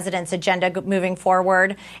keeping the president's agenda moving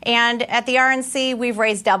forward. And at the RNC, we've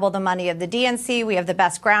raised double the money of the DNC. We have the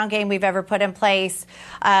best ground game we've ever put in place.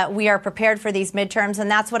 We are prepared for these midterms,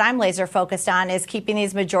 and that's what I'm laser focused on, is keeping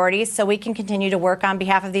these majorities so we can continue to work on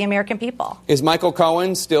behalf of the American people. Is Michael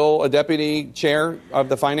Cohen still a deputy chair of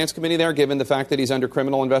the Finance Committee there, given the fact that he's under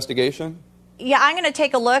criminal investigation? Yeah, I'm going to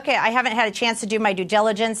take a look. I haven't had a chance to do my due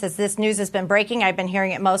diligence as this news has been breaking. I've been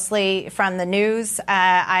hearing it mostly from the news.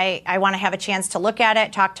 I want to have a chance to look at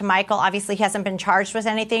it, talk to Michael. Obviously, he hasn't been charged with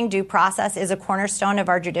anything. Due process is a cornerstone of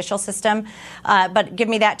our judicial system. But give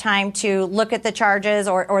me that time to look at the charges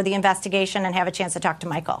or the investigation and have a chance to talk to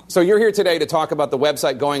Michael. So you're here today to talk about the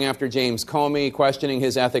website going after James Comey, questioning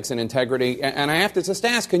his ethics and integrity. And I have to just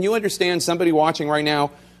ask, can you understand somebody watching right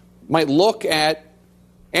now might look at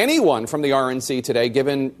anyone from the RNC today,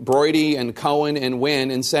 given Broidy and Cohen and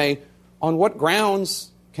Wynn, and say, on what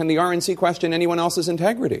grounds can the RNC question anyone else's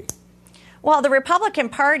integrity? Well, the Republican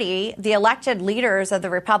Party, the elected leaders of the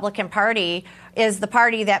Republican Party, is the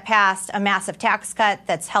party that passed a massive tax cut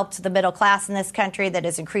that's helped the middle class in this country, that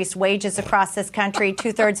has increased wages across this country.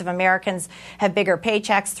 2/3 of Americans have bigger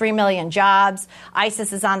paychecks, 3 million jobs.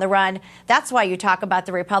 ISIS is on the run. That's why you talk about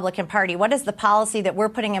the Republican Party. What is the policy that we're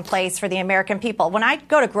putting in place for the American people? When I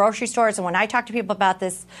go to grocery stores and when I talk to people about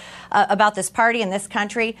this party in this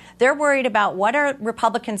country, they're worried about what are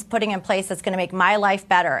Republicans putting in place that's going to make my life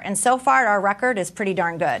better. And so far, our record is pretty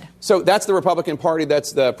darn good. So that's the Republican Party.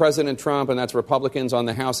 That's the President Trump, and that's Republicans on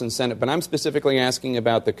the House and Senate. But I'm specifically asking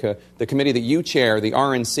about the committee that you chair, the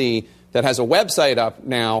RNC, that has a website up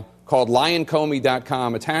now called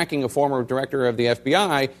lioncomey.com, attacking a former director of the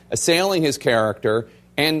FBI, assailing his character.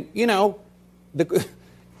 And, you know,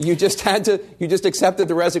 you just accepted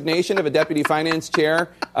the resignation of a deputy finance chair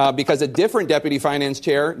because a different deputy finance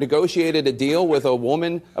chair negotiated a deal with a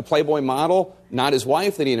woman, a Playboy model, not his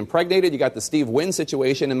wife, that he had impregnated. You got the Steve Wynn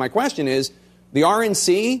situation. And my question is, the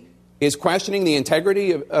RNC is questioning the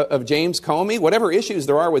integrity of James Comey. Whatever issues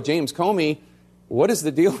there are with James Comey, what is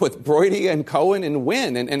the deal with Broidy and Cohen and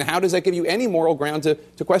Wynn? And how does that give you any moral ground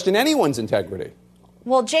to question anyone's integrity?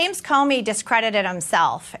 Well, James Comey discredited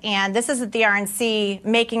himself, and this isn't the RNC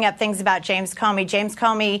making up things about James Comey. James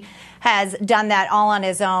Comey has done that all on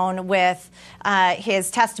his own with his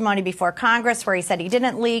testimony before Congress, where he said he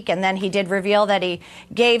didn't leak, and then he did reveal that he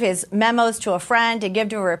gave his memos to a friend to give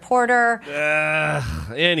to a reporter.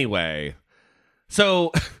 Anyway,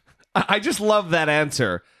 so I just love that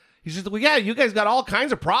answer. He says, well, yeah, you guys got all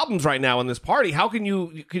kinds of problems right now in this party. How can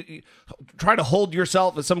you try to hold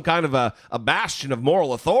yourself as some kind of a bastion of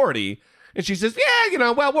moral authority? And she says,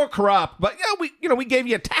 yeah, well, we're corrupt, but we gave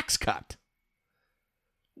you a tax cut.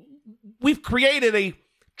 We've created $1.5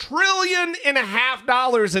 trillion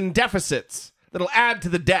in deficits that'll add to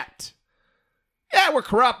the debt. Yeah, we're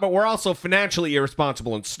corrupt, but we're also financially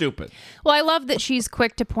irresponsible and stupid. Well, I love that she's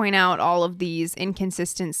quick to point out all of these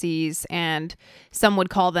inconsistencies, and some would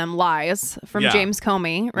call them lies from James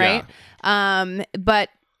Comey, right? Yeah. But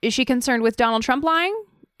is she concerned with Donald Trump lying?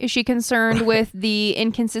 Is she concerned with the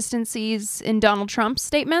inconsistencies in Donald Trump's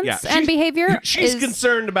statements and behavior? She's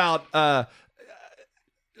concerned about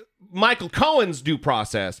Michael Cohen's due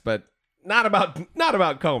process, but not about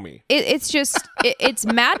Comey. It's just it's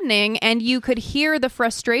maddening, and you could hear the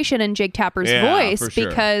frustration in Jake Tapper's voice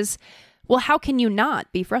because, well, how can you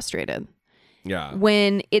not be frustrated? Yeah.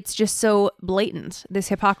 When it's just so blatant, this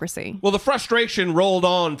hypocrisy. Well, the frustration rolled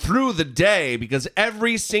on through the day because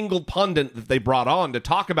every single pundit that they brought on to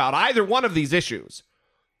talk about either one of these issues,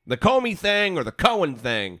 the Comey thing or the Cohen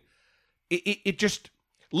thing, it just,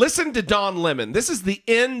 listen to Don Lemon. This is the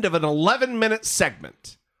end of an 11-minute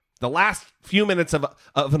segment. The last few minutes of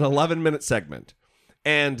an 11-minute segment.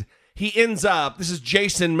 And he ends up, this is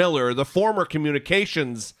Jason Miller, the former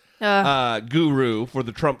communications guru for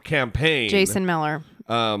the Trump campaign. Jason Miller.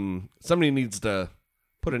 Somebody needs to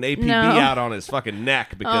put an APB out on his fucking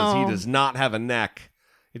neck because he does not have a neck.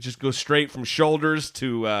 It just goes straight from shoulders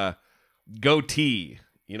to goatee.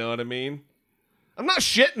 You know what I mean? I'm not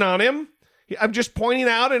shitting on him. I'm just pointing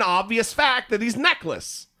out an obvious fact that he's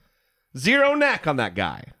neckless. Zero neck on that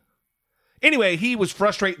guy. Anyway, he was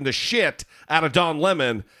frustrating the shit out of Don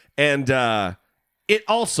Lemon, and it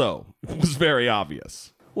also was very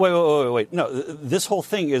obvious. Wait. No, this whole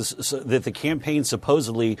thing is that the campaign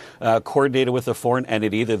supposedly coordinated with a foreign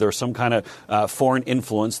entity, that there's some kind of foreign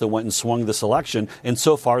influence that went and swung this election. And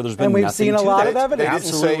so far, there's been nothing to that. And we've seen a lot of evidence. They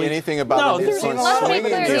didn't say anything about the influence swinging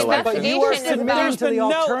the election. But you are submitting to the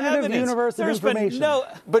alternative universe of information.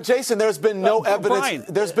 But Jason, there's been no evidence. Brian.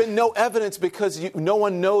 There's been no evidence because no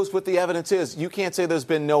one knows what the evidence is. You can't say there's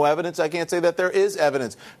been no evidence. I can't say that there is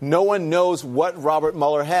evidence. No one knows what Robert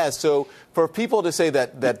Mueller has. So for people to say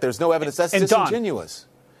that there's no evidence, that's disingenuous.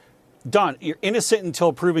 Don, you're innocent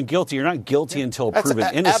until proven guilty. You're not guilty until proven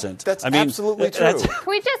innocent. That's absolutely true. Can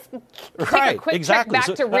we just take a quick trip back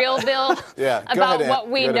to Realville about what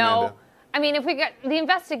we know? Amanda. I mean, if we get the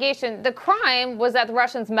investigation, the crime was that the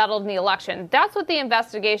Russians meddled in the election. That's what the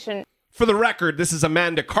investigation For the record, this is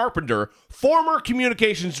Amanda Carpenter, former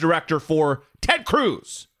communications director for Ted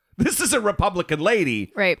Cruz. This is a Republican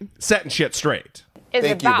lady setting shit straight.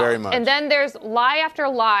 Thank you very much. And then there's lie after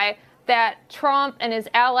lie that Trump and his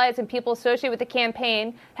allies and people associated with the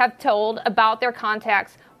campaign have told about their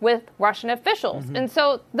contacts with Russian officials. And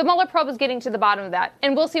so the Mueller probe is getting to the bottom of that,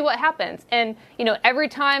 and we'll see what happens. And, every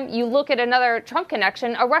time you look at another Trump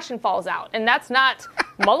connection, a Russian falls out. And that's not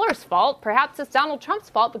Mueller's fault. Perhaps it's Donald Trump's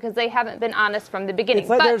fault because they haven't been honest from the beginning.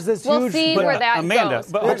 Like but we'll see where that Amanda,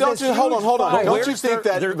 goes. But don't you, hold on. Don't you think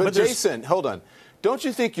that, but Jason, hold on. Don't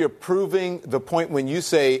you think you're proving the point when you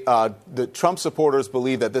say the Trump supporters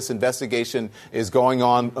believe that this investigation is going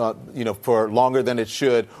on, for longer than it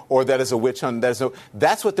should, or that it's a witch hunt?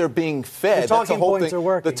 That's what they're being fed. The talking points are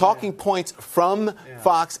working. The talking points from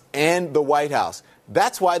Fox and the White House.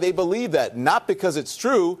 That's why they believe that, not because it's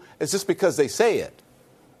true. It's just because they say it.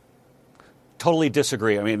 Totally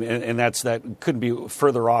disagree. I mean, and that couldn't be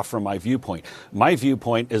further off from my viewpoint. My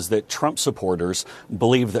viewpoint is that Trump supporters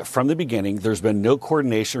believe that from the beginning there's been no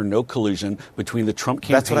coordination or no collusion between the Trump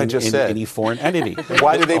campaign and any foreign entity.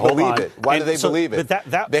 Why do they believe it? Why do they believe it?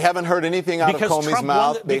 They haven't heard anything out of Comey's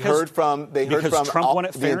mouth. They heard from the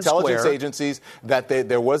intelligence agencies that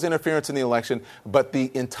there was interference in the election, but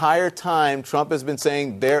the entire time Trump has been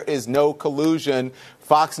saying there is no collusion.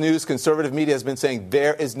 Fox News, conservative media has been saying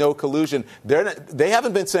there is no collusion. They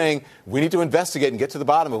haven't been saying we need to investigate and get to the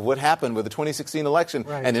bottom of what happened with the 2016 election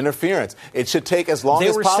and interference. It should take as long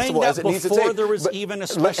as possible as it needs to take. Before there was even a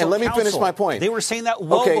special And let me counsel. finish my point. They were saying that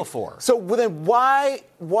well before. So then why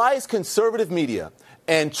is conservative media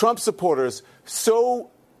and Trump supporters so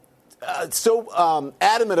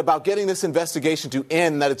adamant about getting this investigation to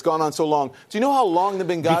end that it's gone on so long? Do you know how long the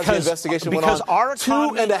Benghazi investigation went on? Because our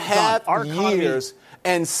economy, 2.5 years.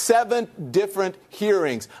 And 7 different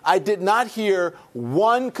hearings. I did not hear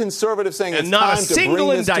one conservative saying it's time to bring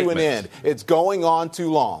this to an end. It's going on too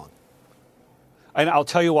long. And I'll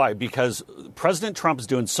tell you why. Because President Trump is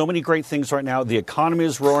doing so many great things right now. The economy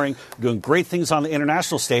is roaring, doing great things on the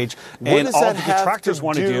international stage. What does that have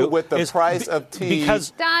to do with the price of tea?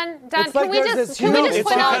 Because Don, can we just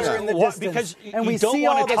put on? Because you don't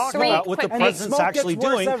want to talk about what the president's actually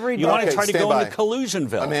doing. You want to try to go into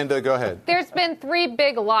Collusionville. Amanda, go ahead. There's been 3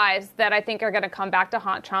 big lies that I think are going to come back to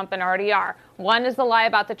haunt Trump and already are. One is the lie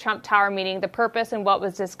about the Trump Tower meeting, the purpose and what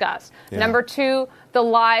was discussed. Yeah. Number 2, the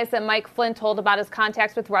lies that Mike Flynn told about his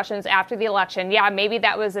contacts with Russians after the election. Yeah, maybe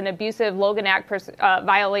that was an abusive Logan Act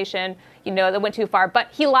violation, that went too far, but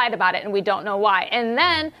he lied about it and we don't know why. And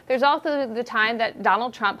then there's also the time that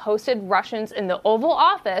Donald Trump hosted Russians in the Oval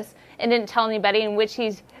Office and didn't tell anybody, in which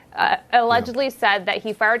he's allegedly said that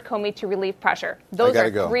he fired Comey to relieve pressure. Those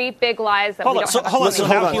are 3 big lies that we don't have. Hold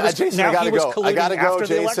on. Jason, I gotta go,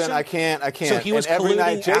 Jason. I can't. So he was every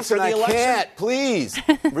night, Jason, I can't. Please,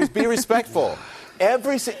 be respectful.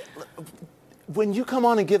 When you come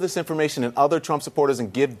on and give this information and other Trump supporters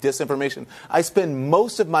and give disinformation, I spend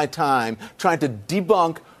most of my time trying to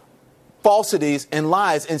debunk falsities and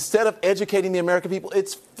lies instead of educating the American people.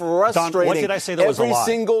 It's frustrating. Don, what did I say that was a lie? Every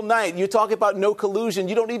single night. You talk about no collusion.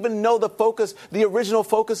 You don't even know the original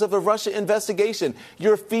focus of a Russia investigation.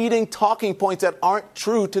 You're feeding talking points that aren't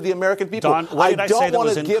true to the American people. Don, what did I say that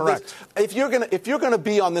was incorrect? If you're gonna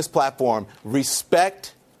be on this platform,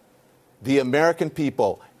 respect the American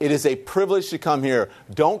people. It is a privilege to come here.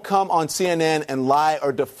 Don't come on CNN and lie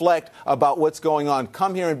or deflect about what's going on.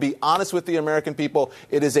 Come here and be honest with the American people.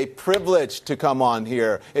 It is a privilege to come on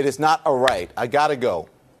here. It is not a right. I gotta go.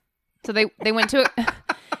 So they went to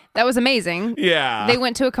that was amazing. Yeah. They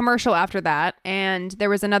went to a commercial after that, and there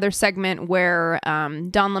was another segment where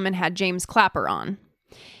Don Lemon had James Clapper on,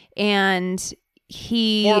 and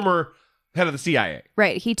former head of the CIA.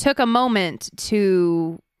 Right. He took a moment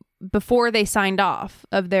before they signed off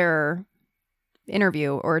of their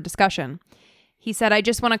interview or discussion. He said, I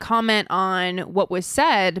just want to comment on what was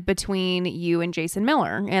said between you and Jason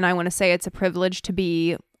Miller. And I want to say it's a privilege to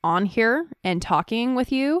be on here and talking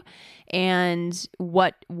with you. And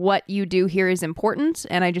what you do here is important.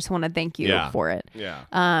 And I just want to thank you for it.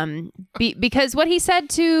 Yeah. Because what he said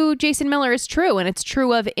to Jason Miller is true. And it's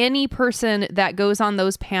true of any person that goes on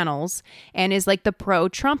those panels and is like the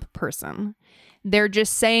pro-Trump person. They're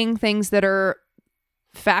just saying things that are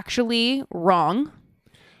factually wrong,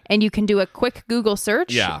 and you can do a quick Google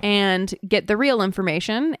search and get the real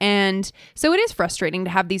information. And so it is frustrating to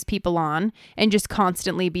have these people on and just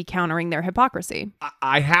constantly be countering their hypocrisy.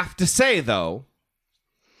 I have to say, though,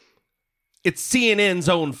 it's CNN's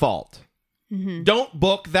own fault. Mm-hmm. Don't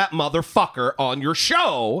book that motherfucker on your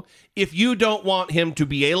show if you don't want him to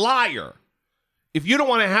be a liar. If you don't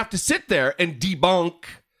want to have to sit there and debunk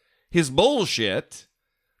his bullshit,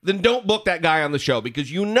 then don't book that guy on the show,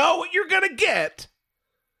 because you know what you're going to get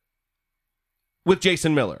with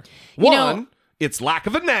Jason Miller. One, it's lack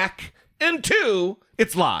of a neck, and two,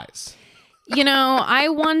 it's lies. I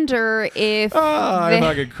wonder if I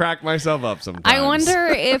fucking crack myself up sometimes. I wonder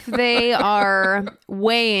if they are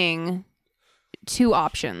weighing two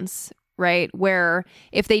options, right? Where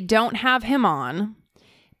if they don't have him on,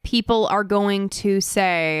 people are going to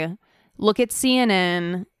say, look at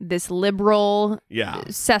CNN, this liberal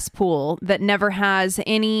cesspool that never has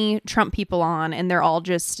any Trump people on, and they're all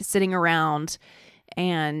just sitting around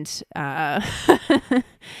and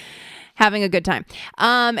having a good time.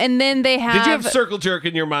 And then they have... Did you have circle jerk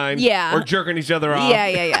in your mind? Yeah. Or jerking each other off?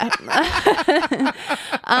 Yeah.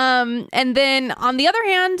 And then on the other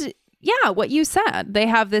hand, what you said. They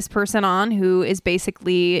have this person on who is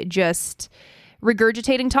basically just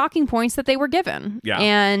regurgitating talking points that they were given. Yeah.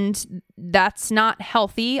 And that's not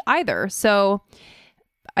healthy either. So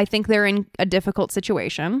I think they're in a difficult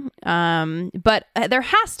situation. But there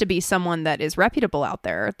has to be someone that is reputable out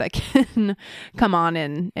there that can come on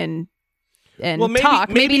and talk.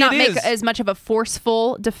 Maybe not make as much of a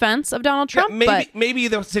forceful defense of Donald Trump. Maybe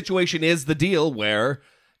the situation is the deal where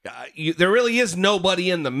there really is nobody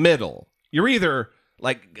in the middle. You're either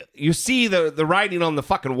like, you see the writing on the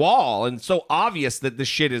fucking wall, and it's so obvious that this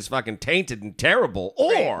shit is fucking tainted and terrible,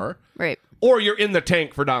 or you're in the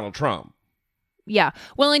tank for Donald Trump. Yeah.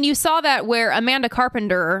 Well, and you saw that where Amanda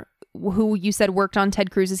Carpenter, who you said worked on Ted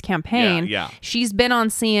Cruz's campaign, she's been on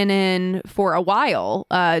CNN for a while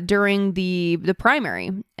during the primary,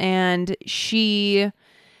 and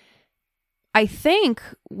I think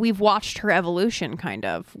we've watched her evolution, kind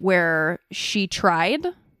of, where she tried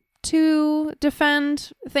to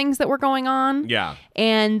defend things that were going on. Yeah.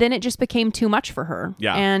 And then it just became too much for her.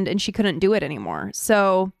 Yeah. And she couldn't do it anymore.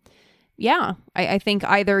 So, yeah, I think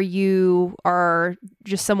either you are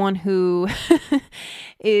just someone who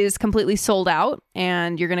is completely sold out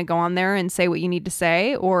and you're going to go on there and say what you need to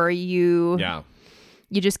say, or you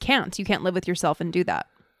just can't. You can't live with yourself and do that.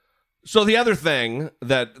 So the other thing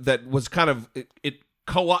that was kind of, it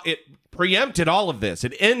preempted all of this.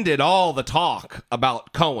 It ended all the talk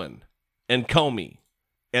about Cohen and Comey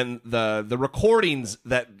and the recordings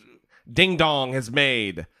that Ding Dong has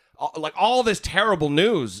made. Like all this terrible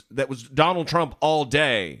news that was Donald Trump all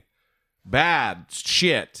day, bad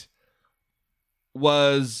shit,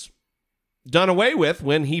 was done away with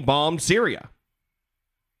when he bombed Syria.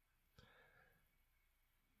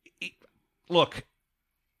 Look,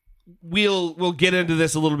 we'll get into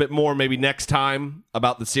this a little bit more maybe next time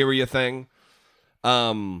about the Syria thing.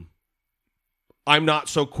 I'm not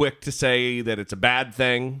so quick to say that it's a bad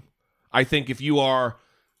thing. I think if you are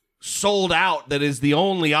sold out, that is the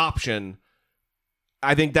only option,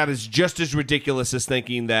 I think that is just as ridiculous as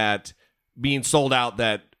thinking that being sold out,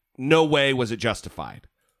 that no way was it justified.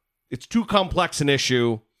 It's too complex an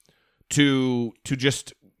issue to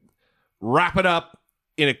just wrap it up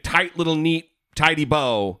in a tight little neat tidy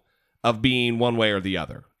bow of being one way or the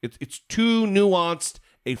other. It's too nuanced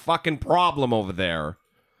a fucking problem over there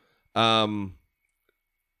to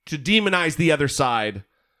demonize the other side.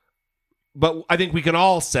 But I think we can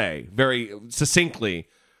all say very succinctly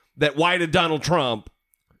that why did Donald Trump,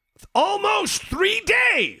 almost 3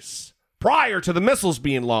 days prior to the missiles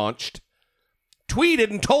being launched, tweeted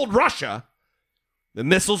and told Russia, the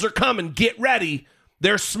missiles are coming, get ready,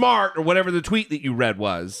 they're smart, or whatever the tweet that you read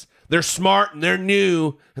was. They're smart and they're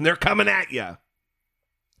new and they're coming at you.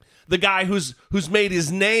 The guy who's made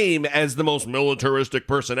his name as the most militaristic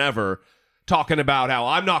person ever, talking about how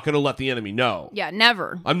I'm not going to let the enemy know. Yeah,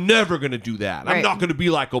 never. I'm never going to do that. Right. I'm not going to be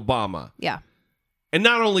like Obama. Yeah. And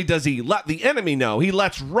not only does he let the enemy know, he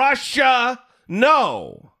lets Russia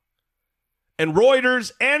know. And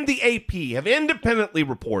Reuters and the AP have independently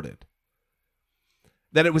reported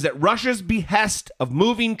that it was at Russia's behest of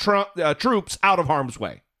moving troops out of harm's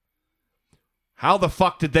way. How the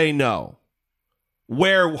fuck did they know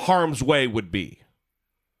where harm's way would be?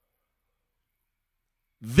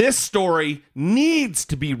 This story needs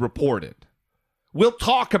to be reported. We'll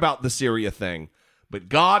talk about the Syria thing, but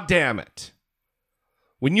god damn it.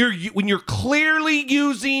 When you're clearly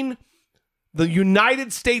using the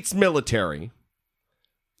United States military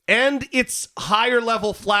and its higher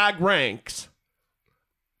level flag ranks,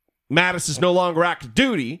 Mattis is no longer active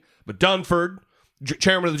duty, but Dunford,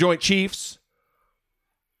 chairman of the Joint Chiefs,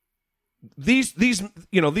 these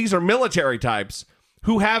are military types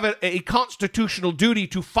who have a constitutional duty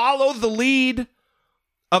to follow the lead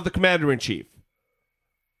of the commander-in-chief.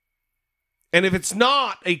 And if it's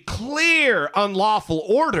not a clear unlawful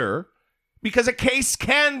order, because a case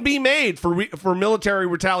can be made for military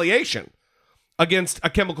retaliation against a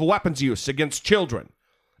chemical weapons use against children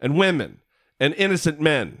and women and innocent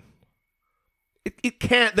men. It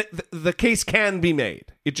can. The case can be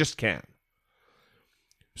made. It just can.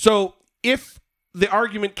 So if the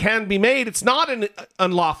argument can be made, it's not an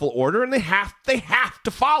unlawful order, and they have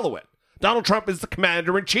to follow it. Donald Trump is the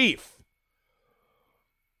commander-in-chief.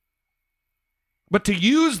 But to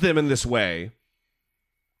use them in this way,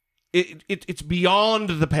 it's beyond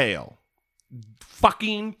the pale.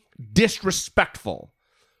 Fucking disrespectful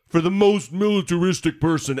for the most militaristic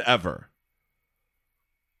person ever.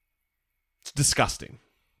 It's disgusting.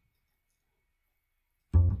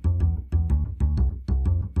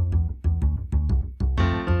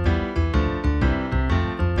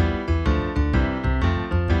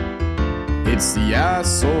 It's the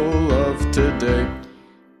asshole of today.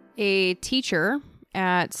 A teacher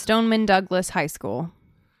at Stoneman Douglas High School.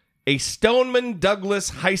 A Stoneman Douglas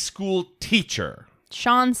High School teacher.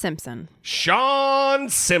 Sean Simpson. Sean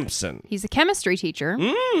Simpson. He's a chemistry teacher.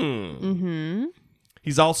 Mm-hmm.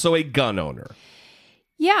 He's also a gun owner.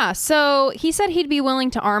 Yeah, so he said he'd be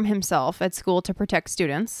willing to arm himself at school to protect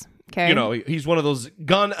students. Okay. You know, he's one of those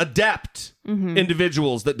gun adept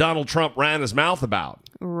individuals that Donald Trump ran his mouth about.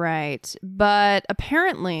 Right. But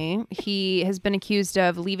apparently he has been accused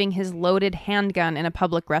of leaving his loaded handgun in a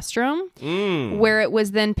public restroom where it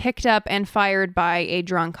was then picked up and fired by a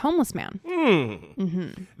drunk homeless man.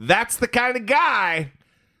 That's the kind of guy.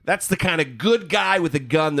 That's the kind of good guy with a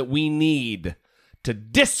gun that we need to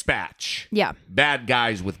dispatch bad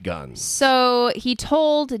guys with guns. So he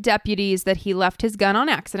told deputies that he left his gun on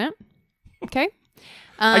accident. Okay.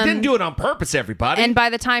 I didn't do it on purpose, everybody. And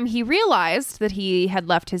by the time he realized that he had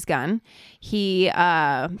left his gun, the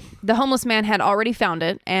homeless man had already found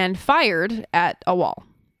it and fired at a wall.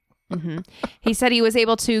 He said he was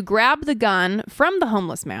able to grab the gun from the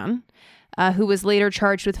homeless man, who was later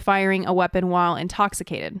charged with firing a weapon while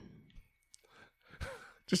intoxicated.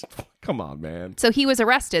 Just come on, man. So he was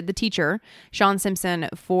arrested, the teacher, Sean Simpson,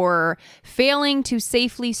 for failing to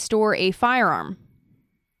safely store a firearm.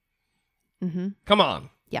 Come on.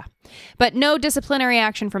 Yeah. But no disciplinary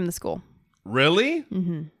action from the school. Really?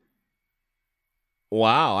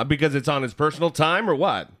 Wow. Because it's on his personal time or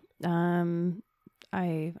what? I'm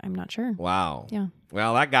not sure. Wow. Yeah.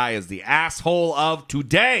 Well, that guy is the asshole of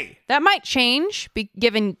today. That might change,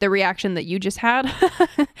 given the reaction that you just had.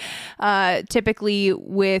 Typically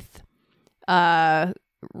with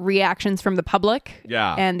reactions from the public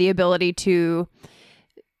and the ability to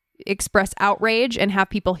express outrage and have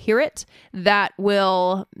people hear it, that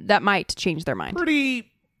might change their mind. Pretty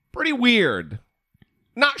weird.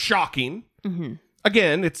 Not shocking.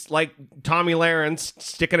 Again, it's like Tommy Lahren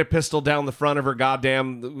sticking a pistol down the front of her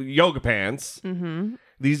goddamn yoga pants.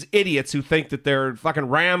 These idiots who think that they're fucking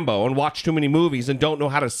Rambo and watch too many movies and don't know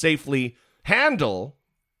how to safely handle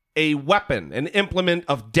a weapon, an implement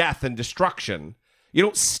of death and destruction. You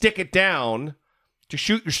don't stick it down to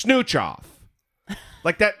shoot your snooch off.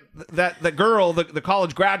 Like that girl, the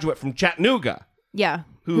college graduate from Chattanooga. Yeah,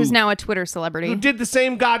 who's now a Twitter celebrity. Who did the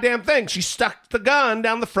same goddamn thing. She stuck the gun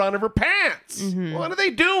down the front of her pants. What are they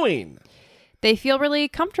doing? They feel really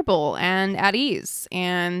comfortable and at ease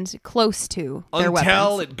and close to their weapons.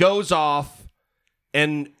 Until it goes off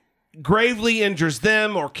and gravely injures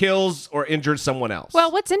them or kills or injures someone else.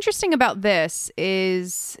 Well, what's interesting about this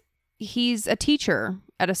is he's a teacher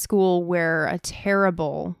at a school where a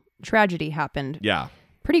terrible tragedy happened. Yeah.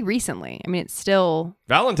 Pretty recently. I mean, it's still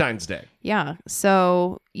Valentine's Day. Yeah.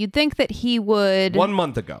 So you'd think that he would 1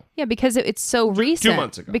 month ago. Yeah, because it's so recent. 2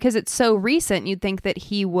 months ago. Because it's so recent, you'd think that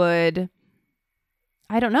he would,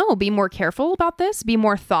 I don't know, be more careful about this, be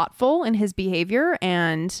more thoughtful in his behavior.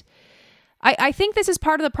 And I think this is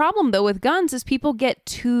part of the problem, though, with guns, is people get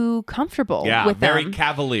too comfortable with them. Very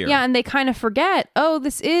cavalier. Yeah, and they kind of forget, oh,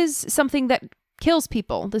 this is something that kills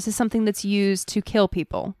people. This is something that's used to kill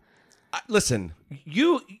people. Listen,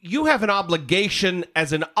 you have an obligation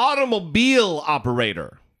as an automobile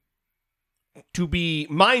operator to be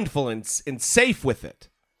mindful and safe with it.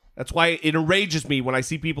 That's why it enrages me when I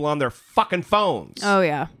see people on their fucking phones. Oh,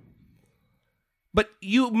 yeah. But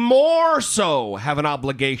you more so have an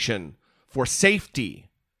obligation for safety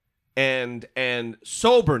and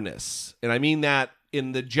soberness. And I mean that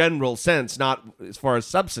in the general sense, not as far as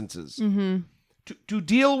substances. To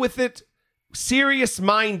deal with it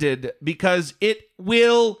serious-minded, because it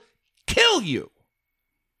will kill you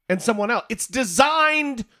and someone else. It's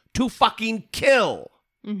designed to fucking kill.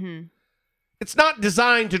 It's not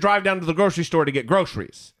designed to drive down to the grocery store to get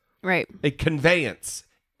groceries. Right. A conveyance.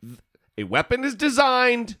 A weapon is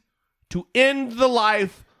designed to end the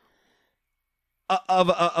life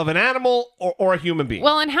of an animal or a human being.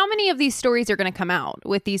 Well, and how many of these stories are going to come out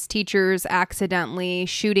with these teachers accidentally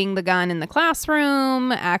shooting the gun in the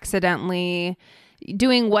classroom, accidentally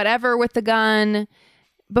doing whatever with the gun,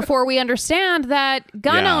 before we understand that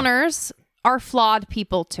gun owners are flawed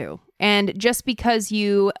people too. And just because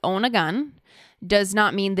you own a gun does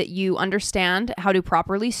not mean that you understand how to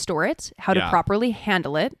properly store it, how to properly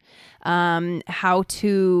handle it, how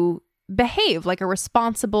to behave like a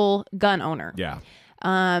responsible gun owner. Yeah.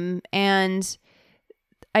 And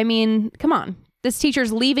I mean, come on. This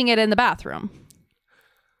teacher's leaving it in the bathroom.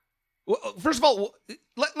 Well, first of all,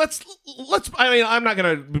 let's. I mean, I'm not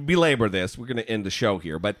going to belabor this. We're going to end the show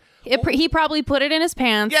here, but he probably put it in his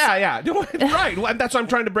pants. Yeah. Right. That's what I'm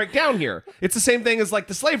trying to break down here. It's the same thing as like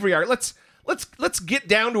the slavery art. Let's get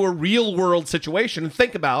down to a real world situation and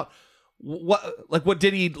think about what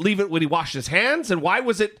did he leave it when he washed his hands, and why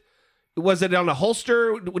was it on a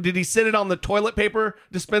holster? Did he sit it on the toilet paper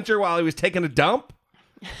dispenser while he was taking a dump?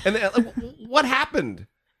 And what happened?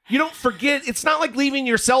 You don't forget. It's not like leaving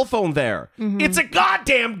your cell phone there. Mm-hmm. It's a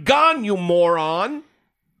goddamn gun, you moron.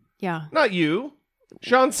 Yeah. Not you.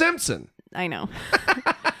 Sean Simpson. I know.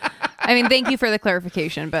 I mean, thank you for the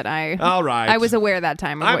clarification, but all right. I was aware that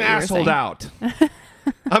time of I'm what you were saying. out.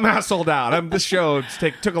 I'm assholed out. This show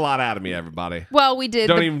took a lot out of me, everybody. Well, we did.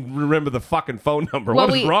 Don't even remember the fucking phone number.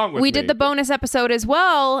 What is wrong with me? We did the bonus episode as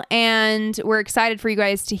well, and we're excited for you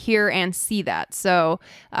guys to hear and see that. So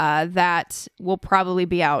that will probably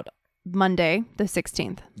be out Monday, the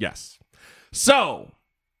 16th. Yes. So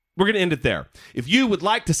we're going to end it there. If you would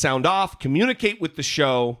like to sound off, communicate with the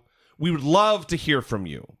show, we would love to hear from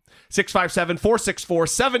you.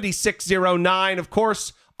 657-464-7609. Of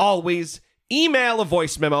course, always email a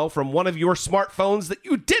voice memo from one of your smartphones that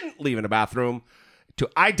you didn't leave in a bathroom to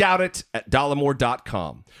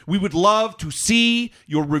idoubtit@dollamore.com. We would love to see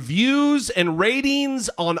your reviews and ratings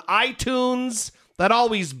on iTunes. That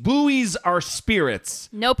always buoys our spirits.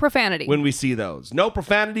 No profanity. When we see those. No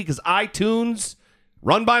profanity, because iTunes,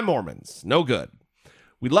 run by Mormons. No good.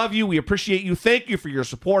 We love you. We appreciate you. Thank you for your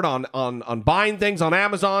support on buying things on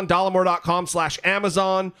Amazon,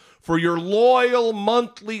 dollamore.com/Amazon, for your loyal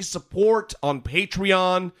monthly support on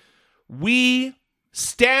Patreon. We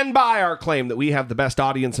stand by our claim that we have the best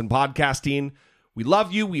audience in podcasting. We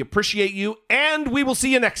love you. We appreciate you. And we will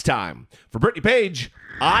see you next time. For Brittany Page,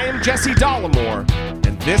 I am Jesse Dollamore,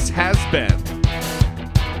 and this has been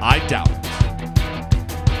I Doubt It.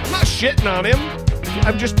 I'm not shitting on him.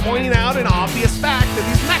 I'm just pointing out an obvious fact that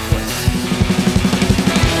he's necklace.